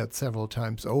reuse that several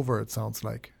times over, it sounds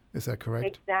like. Is that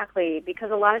correct? Exactly,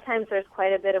 because a lot of times there's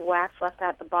quite a bit of wax left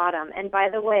at the bottom. And by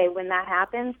the way, when that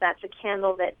happens, that's a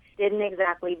candle that didn't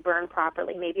exactly burn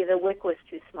properly. Maybe the wick was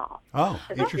too small. Oh,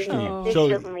 interesting. It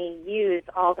efficiently used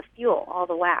all the fuel, all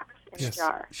the wax in the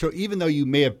jar. So even though you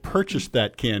may have purchased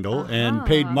that candle and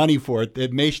paid money for it,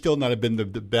 it may still not have been the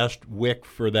best wick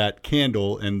for that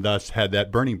candle, and thus had that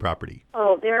burning property. Oh,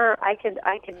 I could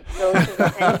go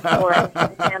to any store and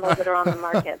find candles that are on the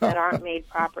market that aren't made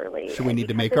properly. So we need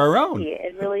to make our own.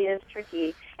 It really is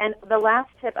tricky. And the last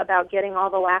tip about getting all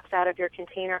the wax out of your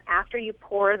container, after you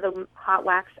pour the hot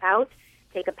wax out,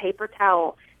 take a paper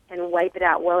towel and wipe it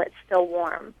out while it's still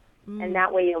warm. And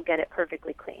that way you'll get it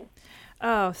perfectly clean.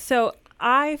 Oh, so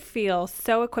I feel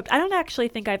so equipped. I don't actually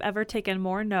think I've ever taken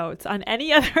more notes on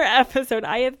any other episode.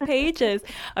 I have pages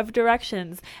of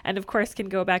directions, and of course can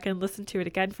go back and listen to it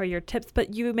again for your tips.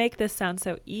 But you make this sound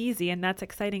so easy, and that's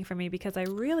exciting for me because I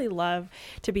really love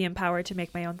to be empowered to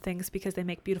make my own things, because they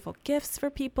make beautiful gifts for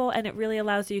people, and it really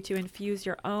allows you to infuse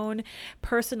your own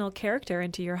personal character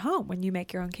into your home when you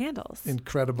make your own candles.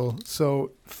 Incredible.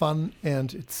 So fun,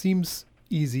 and it seems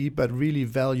easy but really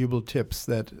valuable tips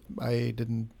that I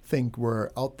didn't think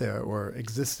were out there or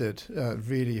existed.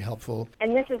 Really helpful.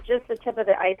 And this is just the tip of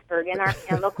the iceberg. In our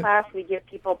candle class, we give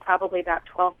people probably about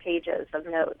 12 pages of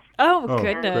notes. Oh, Oh,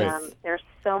 goodness. And there's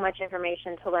so much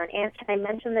information to learn. And can I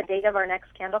mention the date of our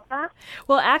next candle class?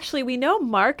 Well, actually, we know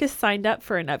Mark is signed up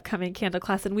for an upcoming candle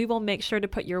class, and we will make sure to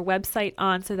put your website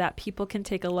on so that people can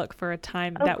take a look for a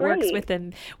time that works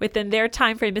within their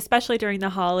time frame, especially during the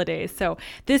holidays. So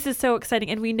this is so exciting.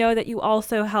 And we know that you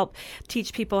also help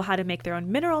teach people how to make their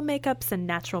own mineral makeups and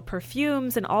natural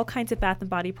perfumes and all kinds of bath and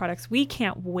body products. We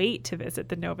can't wait to visit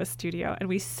the Nova studio, and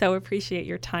we so appreciate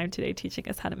your time today teaching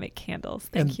us how to make candles.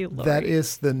 Thank you, Lori. That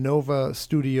is the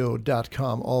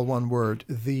novastudio.com, all one word,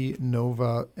 the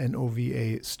Nova,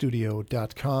 N-O-V-A,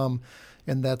 studio.com.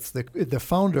 And that's the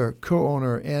founder,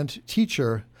 co-owner, and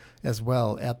teacher as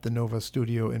well at the Nova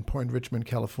Studio in Point Richmond,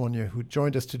 California, who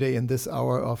joined us today in this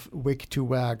hour of Wick to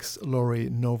Wax, Lori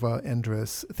Nova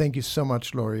Endres. Thank you so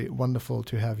much, Lori. Wonderful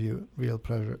to have you. Real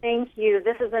pleasure. Thank you.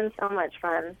 This has been so much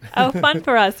fun. Oh, fun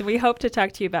for us. We hope to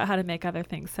talk to you about how to make other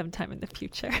things sometime in the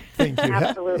future. Thank you.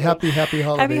 Absolutely. Happy holidays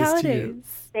Happy to holidays. you.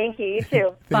 Thank you. You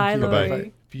too. Bye, you. Lori.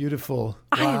 Bye-bye. Beautiful.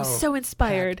 I am Wow. so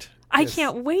inspired. Packed. I Yes.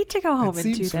 can't wait to go home It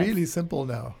and do seems this. really simple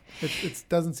now. It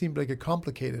doesn't seem like a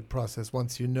complicated process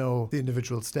once you know the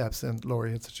individual steps. And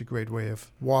Lori had such a great way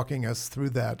of walking us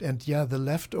through that. And yeah, the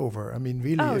leftover. I mean,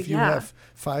 really, Oh, if you yeah. have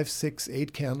 5, 6,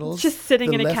 8 candles, Just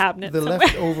sitting the in a cabinet the somewhere.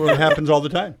 leftover, It happens all the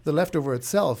time. the leftover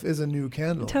itself is a new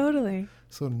candle. Totally.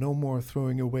 So no more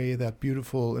throwing away that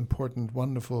beautiful, important,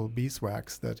 wonderful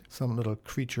beeswax that some little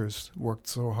creatures worked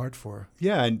so hard for.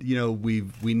 Yeah, and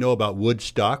we know about wood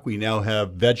stock. We now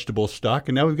have vegetable stock,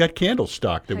 and now we've got candle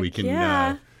stock that we Heck can.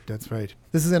 yeah. That's right.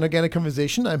 This is An Organic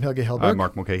Conversation. I'm Helge Hellberg. I'm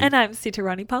Mark Mulcahy. And I'm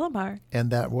Sitarani Palomar.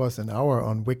 And that was an hour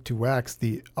on Wick to Wax,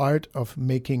 the art of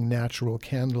making natural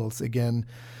candles, again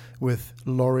with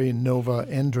Lori Nova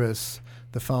Endres,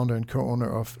 the founder and co-owner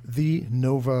of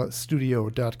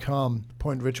thenovastudio.com,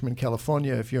 Point Richmond,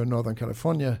 California. If you're in Northern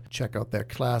California, check out their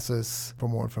classes for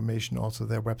more information, also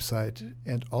their website,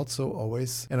 and also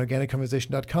always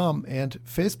anorganicconversation.com and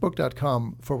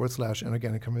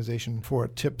facebook.com/anorganicconversation for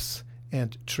tips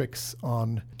and tricks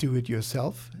on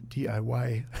do-it-yourself,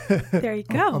 DIY. There you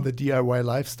go. On the DIY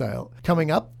lifestyle. Coming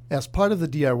up, as part of the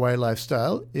DIY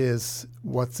lifestyle, is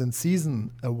What's in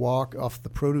Season, a walk off the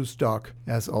produce dock,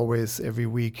 as always, every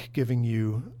week, giving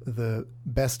you the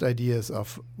best ideas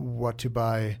of what to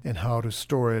buy and how to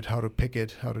store it, how to pick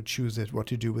it, how to choose it, what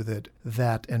to do with it.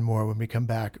 That and more when we come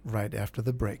back right after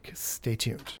the break. Stay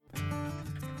tuned.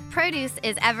 Produce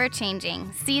is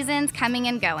ever-changing, seasons coming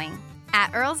and going.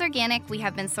 At Earl's Organic, we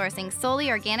have been sourcing solely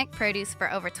organic produce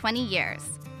for over 20 years.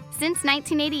 Since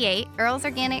 1988, Earl's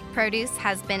Organic Produce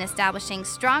has been establishing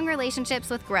strong relationships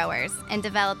with growers and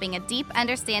developing a deep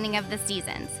understanding of the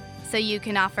seasons, so you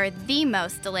can offer the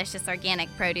most delicious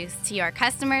organic produce to your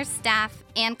customers, staff,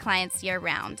 and clients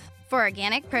year-round. For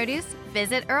organic produce,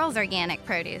 visit Earl's Organic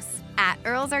Produce at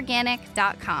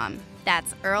earlsorganic.com.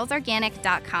 That's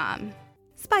earlsorganic.com.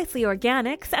 Spicely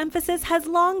Organic's emphasis has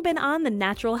long been on the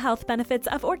natural health benefits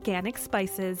of organic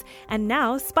spices, and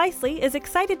now Spicely is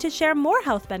excited to share more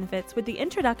health benefits with the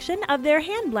introduction of their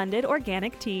hand-blended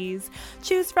organic teas.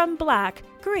 Choose from black,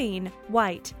 green,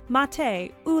 white,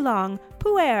 mate, oolong,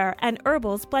 pu'er, and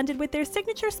herbals blended with their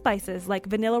signature spices like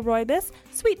vanilla rooibos,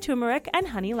 sweet turmeric, and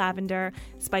honey lavender.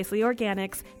 Spicely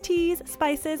Organics, teas,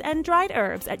 spices, and dried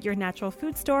herbs at your natural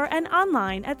food store and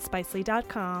online at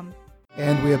spicely.com.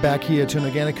 And we are back here to An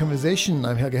Organic Conversation.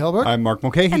 I'm Helge Hellberg. I'm Mark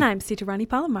Mulcahy. And I'm Sitarani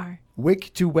Palomar.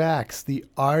 Wick to Wax, the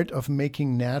art of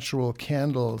making natural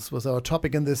candles, was our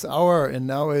topic in this hour, and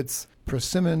now it's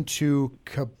persimmon to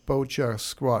kabocha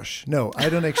squash. No, I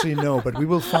don't actually know, but we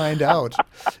will find out.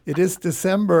 It is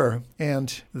December,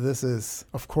 and this is,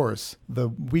 of course, the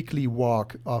weekly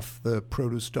walk of the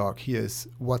produce dock. Here's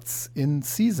What's in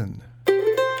Season.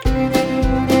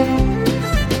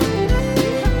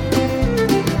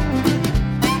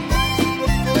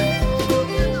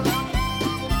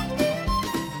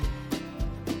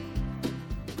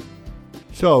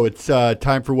 So it's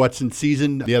time for What's in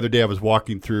Season. The other day I was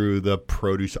walking through the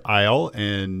produce aisle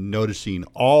and noticing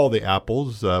all the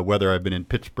apples, whether I've been in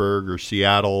Pittsburgh or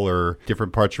Seattle or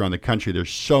different parts around the country. There's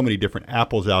so many different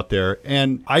apples out there,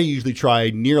 and I usually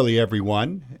try nearly every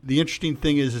one. The interesting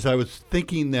thing is I was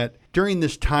thinking that during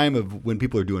this time of when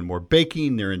people are doing more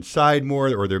baking, they're inside more,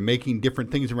 or they're making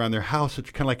different things around their house, it's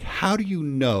kind of like, how do you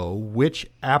know which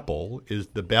apple is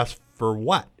the best for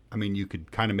what? I mean, you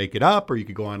could kind of make it up, or you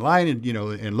could go online and,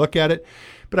 and look at it.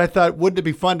 But I thought, wouldn't it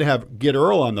be fun to get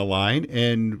Earl on the line,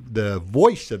 and the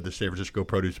voice of the San Francisco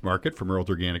produce market from Earl's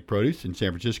Organic Produce in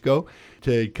San Francisco,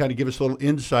 to kind of give us a little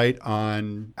insight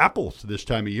on apples this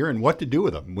time of year and what to do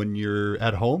with them when you're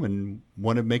at home and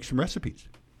want to make some recipes.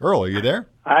 Earl, are you there?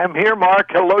 I'm here, Mark.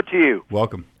 Hello to you.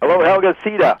 Welcome. Hello, Helga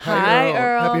Sita. Hi,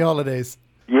 Earl. Happy holidays.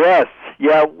 Yes.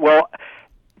 Yeah, well,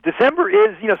 December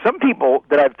is, some people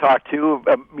that I've talked to,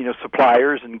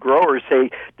 suppliers and growers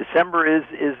say December is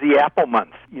the apple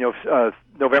month.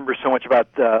 November is so much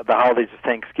about the holidays of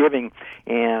Thanksgiving,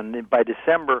 and by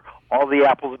December, all the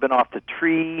apples have been off the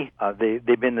tree,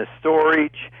 they've been in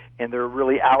storage, and they're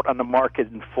really out on the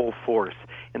market in full force.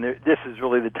 And this is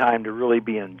really the time to really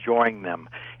be enjoying them.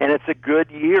 And it's a good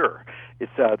year.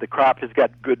 It's the crop has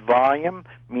got good volume,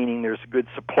 meaning there's a good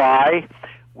supply,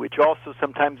 which also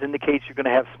sometimes indicates you're going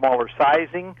to have smaller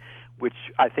sizing, which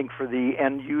I think for the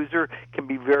end user can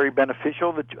be very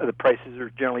beneficial. The prices are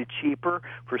generally cheaper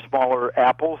for smaller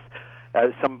apples.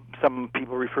 Some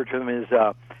people refer to them as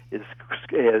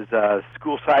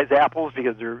school-size apples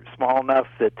because they're small enough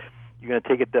that you're going to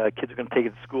take it. Kids are going to take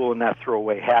it to school and not throw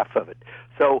away half of it.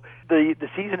 So the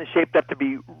season is shaped up to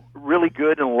be really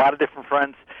good in a lot of different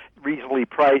fronts, reasonably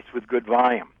priced with good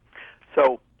volume.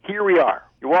 So here we are.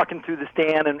 You're walking through the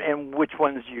stand, and which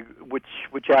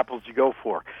apples you go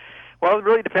for. Well, it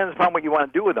really depends upon what you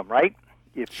want to do with them, right?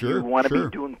 If you want to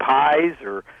be doing pies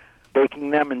or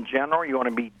baking them in general, you want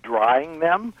to be drying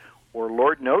them, or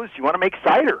Lord knows, you want to make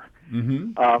cider.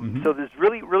 So there's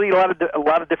really a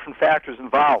lot of different factors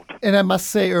involved. And I must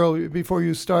say, Earl, before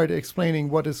you start explaining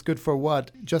what is good for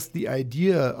what, just the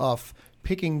idea of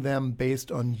picking them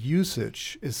based on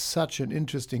usage is such an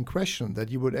interesting question, that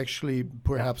you would actually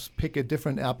perhaps pick a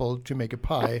different apple to make a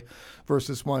pie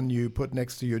versus one you put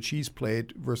next to your cheese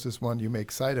plate versus one you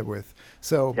make cider with.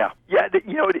 So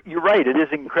you're right. It is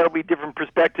an incredibly different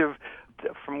perspective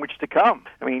from which to come.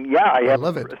 I mean, I have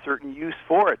a certain use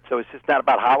for it, so it's just not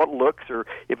about how it looks or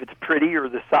if it's pretty or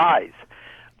the size.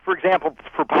 For example,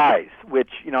 for pies,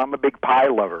 which, I'm a big pie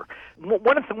lover.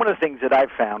 One of the things that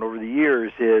I've found over the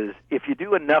years is if you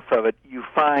do enough of it, you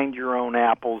find your own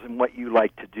apples and what you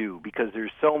like to do, because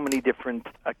there's so many different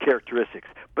characteristics.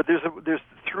 But there's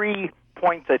 3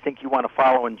 points I think you want to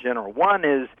follow in general. One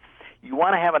is you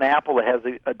want to have an apple that has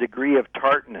a degree of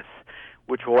tartness,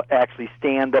 which will actually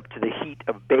stand up to the heat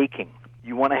of baking.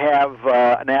 You want to have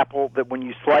an apple that when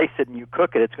you slice it and you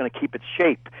cook it, it's going to keep its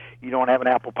shape. You don't have an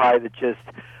apple pie that just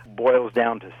boils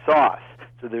down to sauce.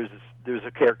 So there's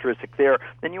a characteristic there.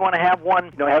 Then you want to have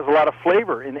one that has a lot of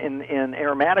flavor in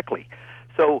aromatically.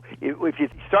 So if you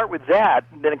start with that,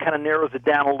 then it kind of narrows it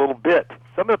down a little bit.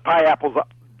 Some of the pie apples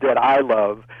that I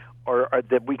love or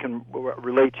that we can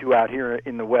relate to out here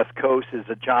in the West Coast is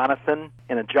a Jonathan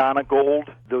and a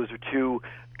Jonagold. Those are 2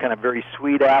 kind of very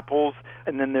sweet apples.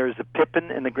 And then there's a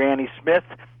Pippin and the Granny Smith,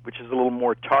 which is a little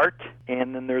more tart.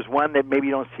 And then there's one that maybe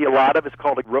you don't see a lot of. It's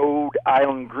called a Rhode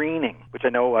Island Greening, which I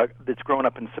know that's grown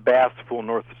up in Sebastopol,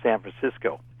 north of San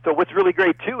Francisco. So what's really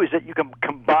great, too, is that you can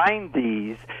combine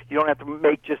these. You don't have to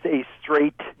make just a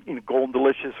straight Golden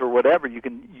Delicious or whatever. You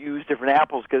can use different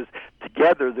apples because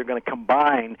together they're going to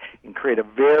combine and create a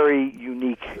very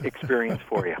unique experience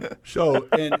for you. So,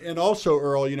 and also,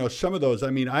 Earl, some of those, I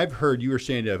mean, I've heard, you were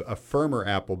saying a firmer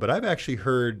apple, but I've actually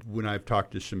heard when I've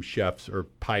talked to some chefs or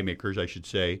pie makers, I should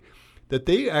say, that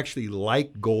they actually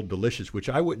like Gold Delicious, which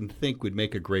I wouldn't think would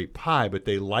make a great pie, but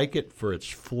they like it for its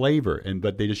flavor,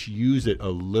 but they just use it a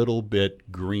little bit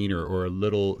greener or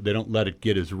they don't let it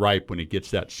get as ripe when it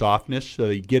gets that softness, so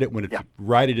they get it when it's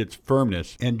right at its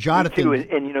firmness. And Jonathan...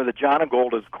 And the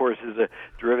Jonagold, of course, is a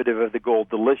derivative of the Gold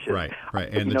Delicious. Right.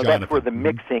 And that's where the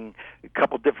mixing a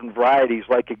couple different varieties,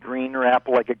 like a greener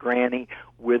apple, like a Granny,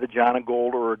 with a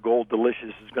Jonagold or a Gold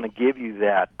Delicious is going to give you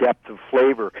that depth of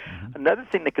flavor. Another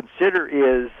thing to consider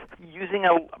is using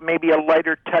maybe a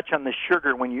lighter touch on the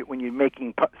sugar when you're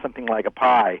making something like a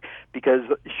pie, because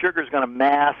sugar is going to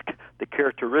mask the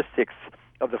characteristics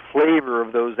of the flavor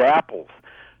of those apples.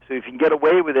 So if you can get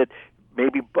away with it,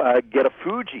 maybe get a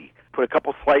Fuji. Put a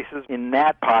couple slices in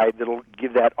that pie that'll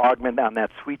give that augment on that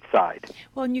sweet side.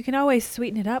 Well, and you can always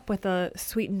sweeten it up with a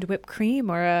sweetened whipped cream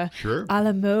or a a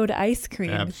la mode ice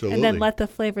cream. Absolutely. And then let the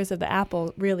flavors of the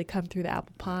apple really come through the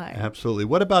apple pie. Absolutely.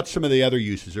 What about some of the other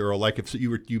uses, Earl? Like if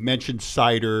you mentioned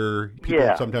cider,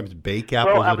 people sometimes bake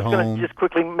apples at home. I was going to just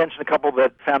quickly mention a couple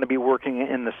that found to be working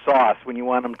in the sauce when you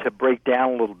want them to break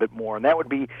down a little bit more. And that would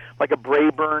be like a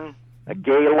Braeburn, a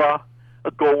Gala,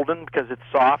 a Golden because it's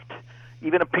soft,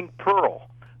 even a Pink Pearl.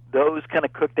 Those kind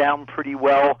of cook down pretty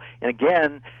well. And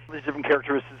again, There's different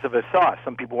characteristics of a sauce.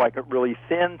 Some people like it really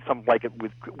thin. Some like it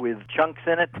with chunks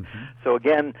in it. So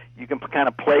again, you can kind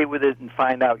of play with it and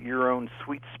find out your own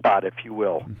sweet spot, if you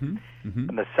will.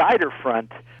 On the cider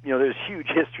front, there's huge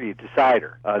history to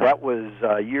cider. That was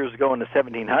years ago in the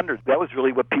 1700s. That was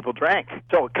really what people drank.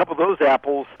 So a couple of those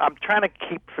apples, I'm trying to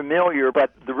keep familiar,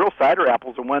 but the real cider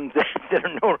apples are ones that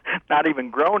are not even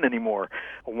grown anymore.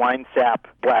 A wine sap,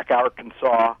 black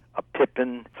Arkansas, a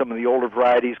Pippin, some of the older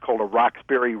varieties called a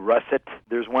Roxbury Russet.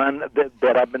 There's one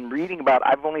that I've been reading about.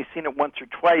 I've only seen it once or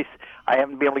twice. I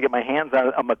haven't been able to get my hands on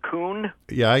it. A Macoun.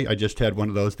 Yeah, I just had one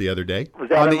of those the other day. Was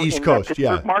that on the East Coast?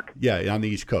 Yeah, Mark? Yeah, on the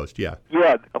East Coast. Yeah.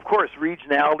 Yeah, of course,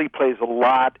 regionality plays a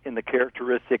lot in the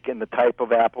characteristic and the type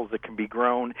of apples that can be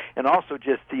grown, and also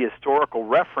just the historical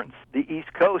reference. The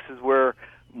East Coast is where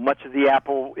much of the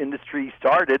apple industry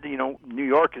started. New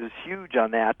York is huge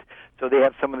on that, so they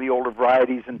have some of the older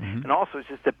varieties, and also it's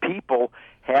just that people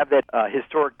have that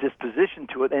historic disposition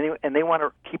to it, and they want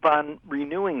to keep on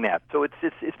renewing that. So it's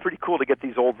pretty cool to get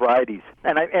these old varieties,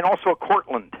 and also a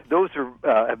Cortland. Those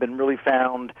have been really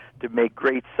found to make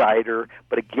great cider.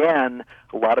 But again,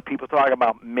 a lot of people talk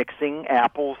about mixing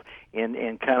apples and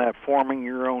kind of forming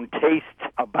your own taste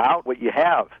about what you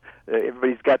have.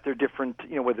 Everybody's got their different,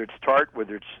 whether it's tart,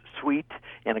 whether it's sweet,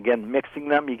 and again, mixing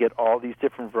them, you get all these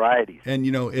different varieties. And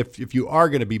if you are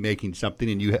going to be making something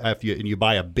and you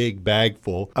buy a big bag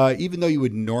full, even though you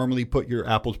would normally put your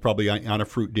apples probably on a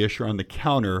fruit dish or on the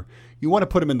counter, you want to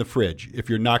put them in the fridge if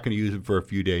you're not going to use them for a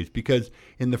few days, because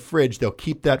in the fridge they'll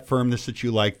keep that firmness that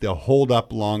you like. They'll hold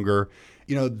up longer.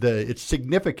 It's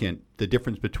significant, the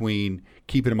difference between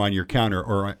keeping them on your counter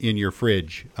or in your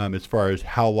fridge as far as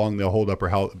how long they'll hold up or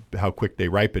how quick they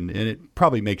ripen. And it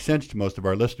probably makes sense to most of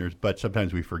our listeners, but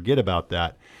sometimes we forget about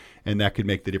that. And that could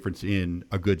make the difference in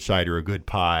a good cider, a good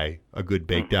pie, a good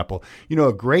baked apple.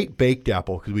 A great baked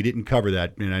apple, because we didn't cover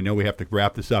that, and I know we have to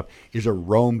wrap this up, is a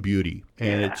Rome Beauty.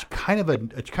 And it's kind of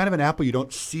an apple you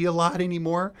don't see a lot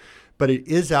anymore. But it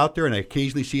is out there, and I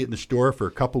occasionally see it in the store for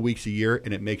a couple weeks a year,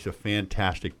 and it makes a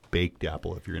fantastic baked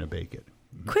apple if you're going to bake it.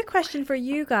 Quick question for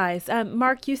you guys.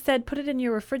 Mark, you said put it in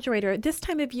your refrigerator. This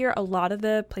time of year, a lot of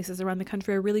the places around the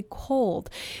country are really cold.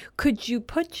 Could you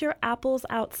put your apples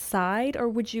outside, or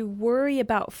would you worry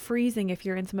about freezing if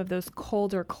you're in some of those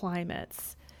colder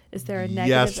climates? Is there a negative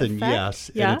yes effect? And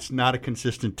yes, yeah? And it's not a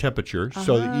consistent temperature.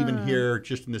 So even here,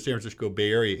 just in the San Francisco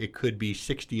Bay Area, it could be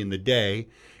 60 in the day,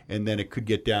 and then it could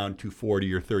get down to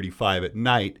 40 or 35 at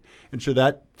night. And so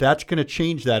that's going to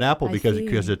change that apple because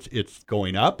it's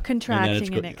going up,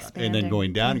 contracting and expanding, and then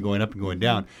going down and going up and going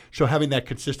down. So having that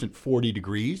consistent 40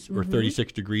 degrees or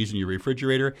 36 degrees in your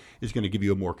refrigerator is going to give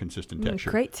you a more consistent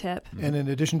texture. Great tip. And in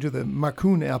addition to the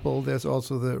Macoun apple, there's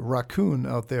also the raccoon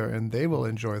out there, and they will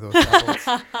enjoy those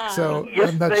apples. So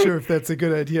I'm not sure if that's a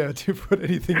good idea to put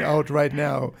anything out right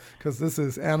now, because this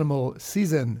is animal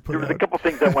season. There was a couple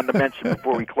things I wanted to mention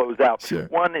before we close out. Sure.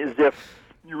 One is if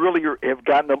you really have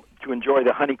gotten to enjoy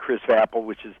the Honeycrisp apple,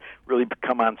 which has really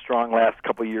come on strong last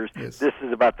couple of years. Yes. This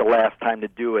is about the last time to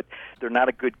do it. They're not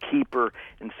a good keeper,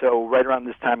 and so right around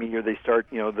this time of year they start,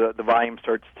 the volume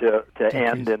starts to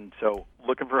end, and so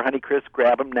looking for Honeycrisp,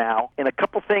 grab them now. And a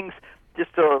couple things,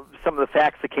 just some of the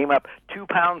facts that came up. 2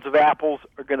 pounds of apples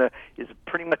is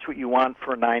pretty much what you want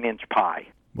for a 9-inch pie.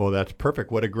 Well, that's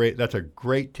perfect. That's a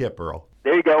great tip, Earl.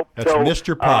 There you go. That's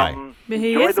Mr. Pie.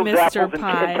 He is Mr.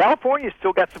 Pie. And California's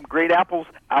still got some great apples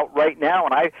out right now,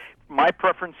 and my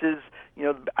preference is,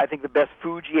 I think the best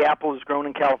Fuji apple is grown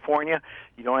in California.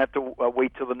 You don't have to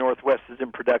wait till the Northwest is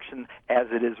in production as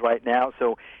it is right now.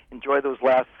 So enjoy those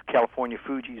last California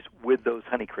Fujis with those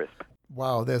Honeycrisp.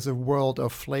 Wow, there's a world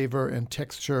of flavor and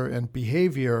texture and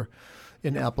behavior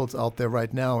in apples out there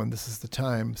right now, and this is the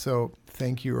time. So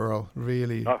thank you, Earl.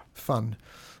 Really fun.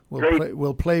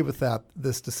 We'll play with that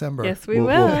this December. Yes, we will.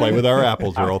 We'll play with our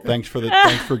apples, Earl. Thanks for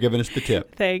giving us the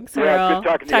tip. Thanks, Earl.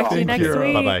 Yeah, good talking to you all. Talk to you next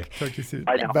week. Bye-bye. Talk to you soon.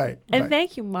 Bye. And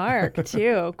thank you, Mark,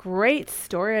 too. Great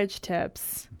storage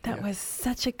tips. That was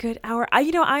such a good hour.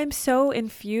 I'm so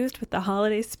infused with the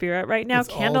holiday spirit right now. It's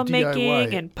Candle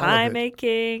making and pie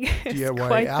making.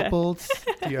 DIY apples,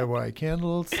 DIY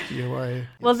candles, DIY. Yes.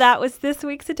 Well, that was this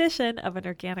week's edition of An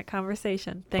Organic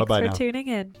Conversation. Thanks for tuning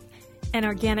in. An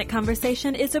Organic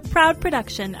Conversation is a proud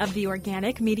production of the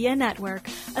Organic Media Network.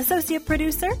 Associate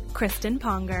producer, Kristen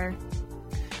Ponger.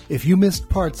 If you missed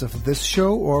parts of this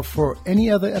show or for any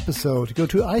other episode, go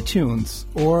to iTunes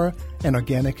or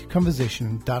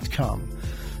anorganicconversation.com.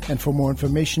 And for more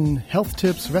information, health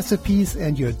tips, recipes,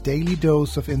 and your daily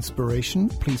dose of inspiration,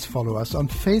 please follow us on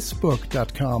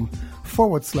facebook.com/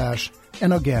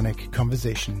 An Organic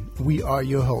Conversation. We are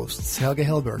your hosts, Helge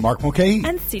Hellberg, Mark Mulcahy,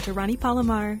 and Sita Rani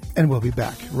Palomar. And we'll be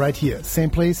back right here, same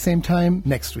place, same time,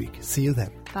 next week. See you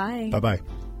then. Bye. Bye-bye.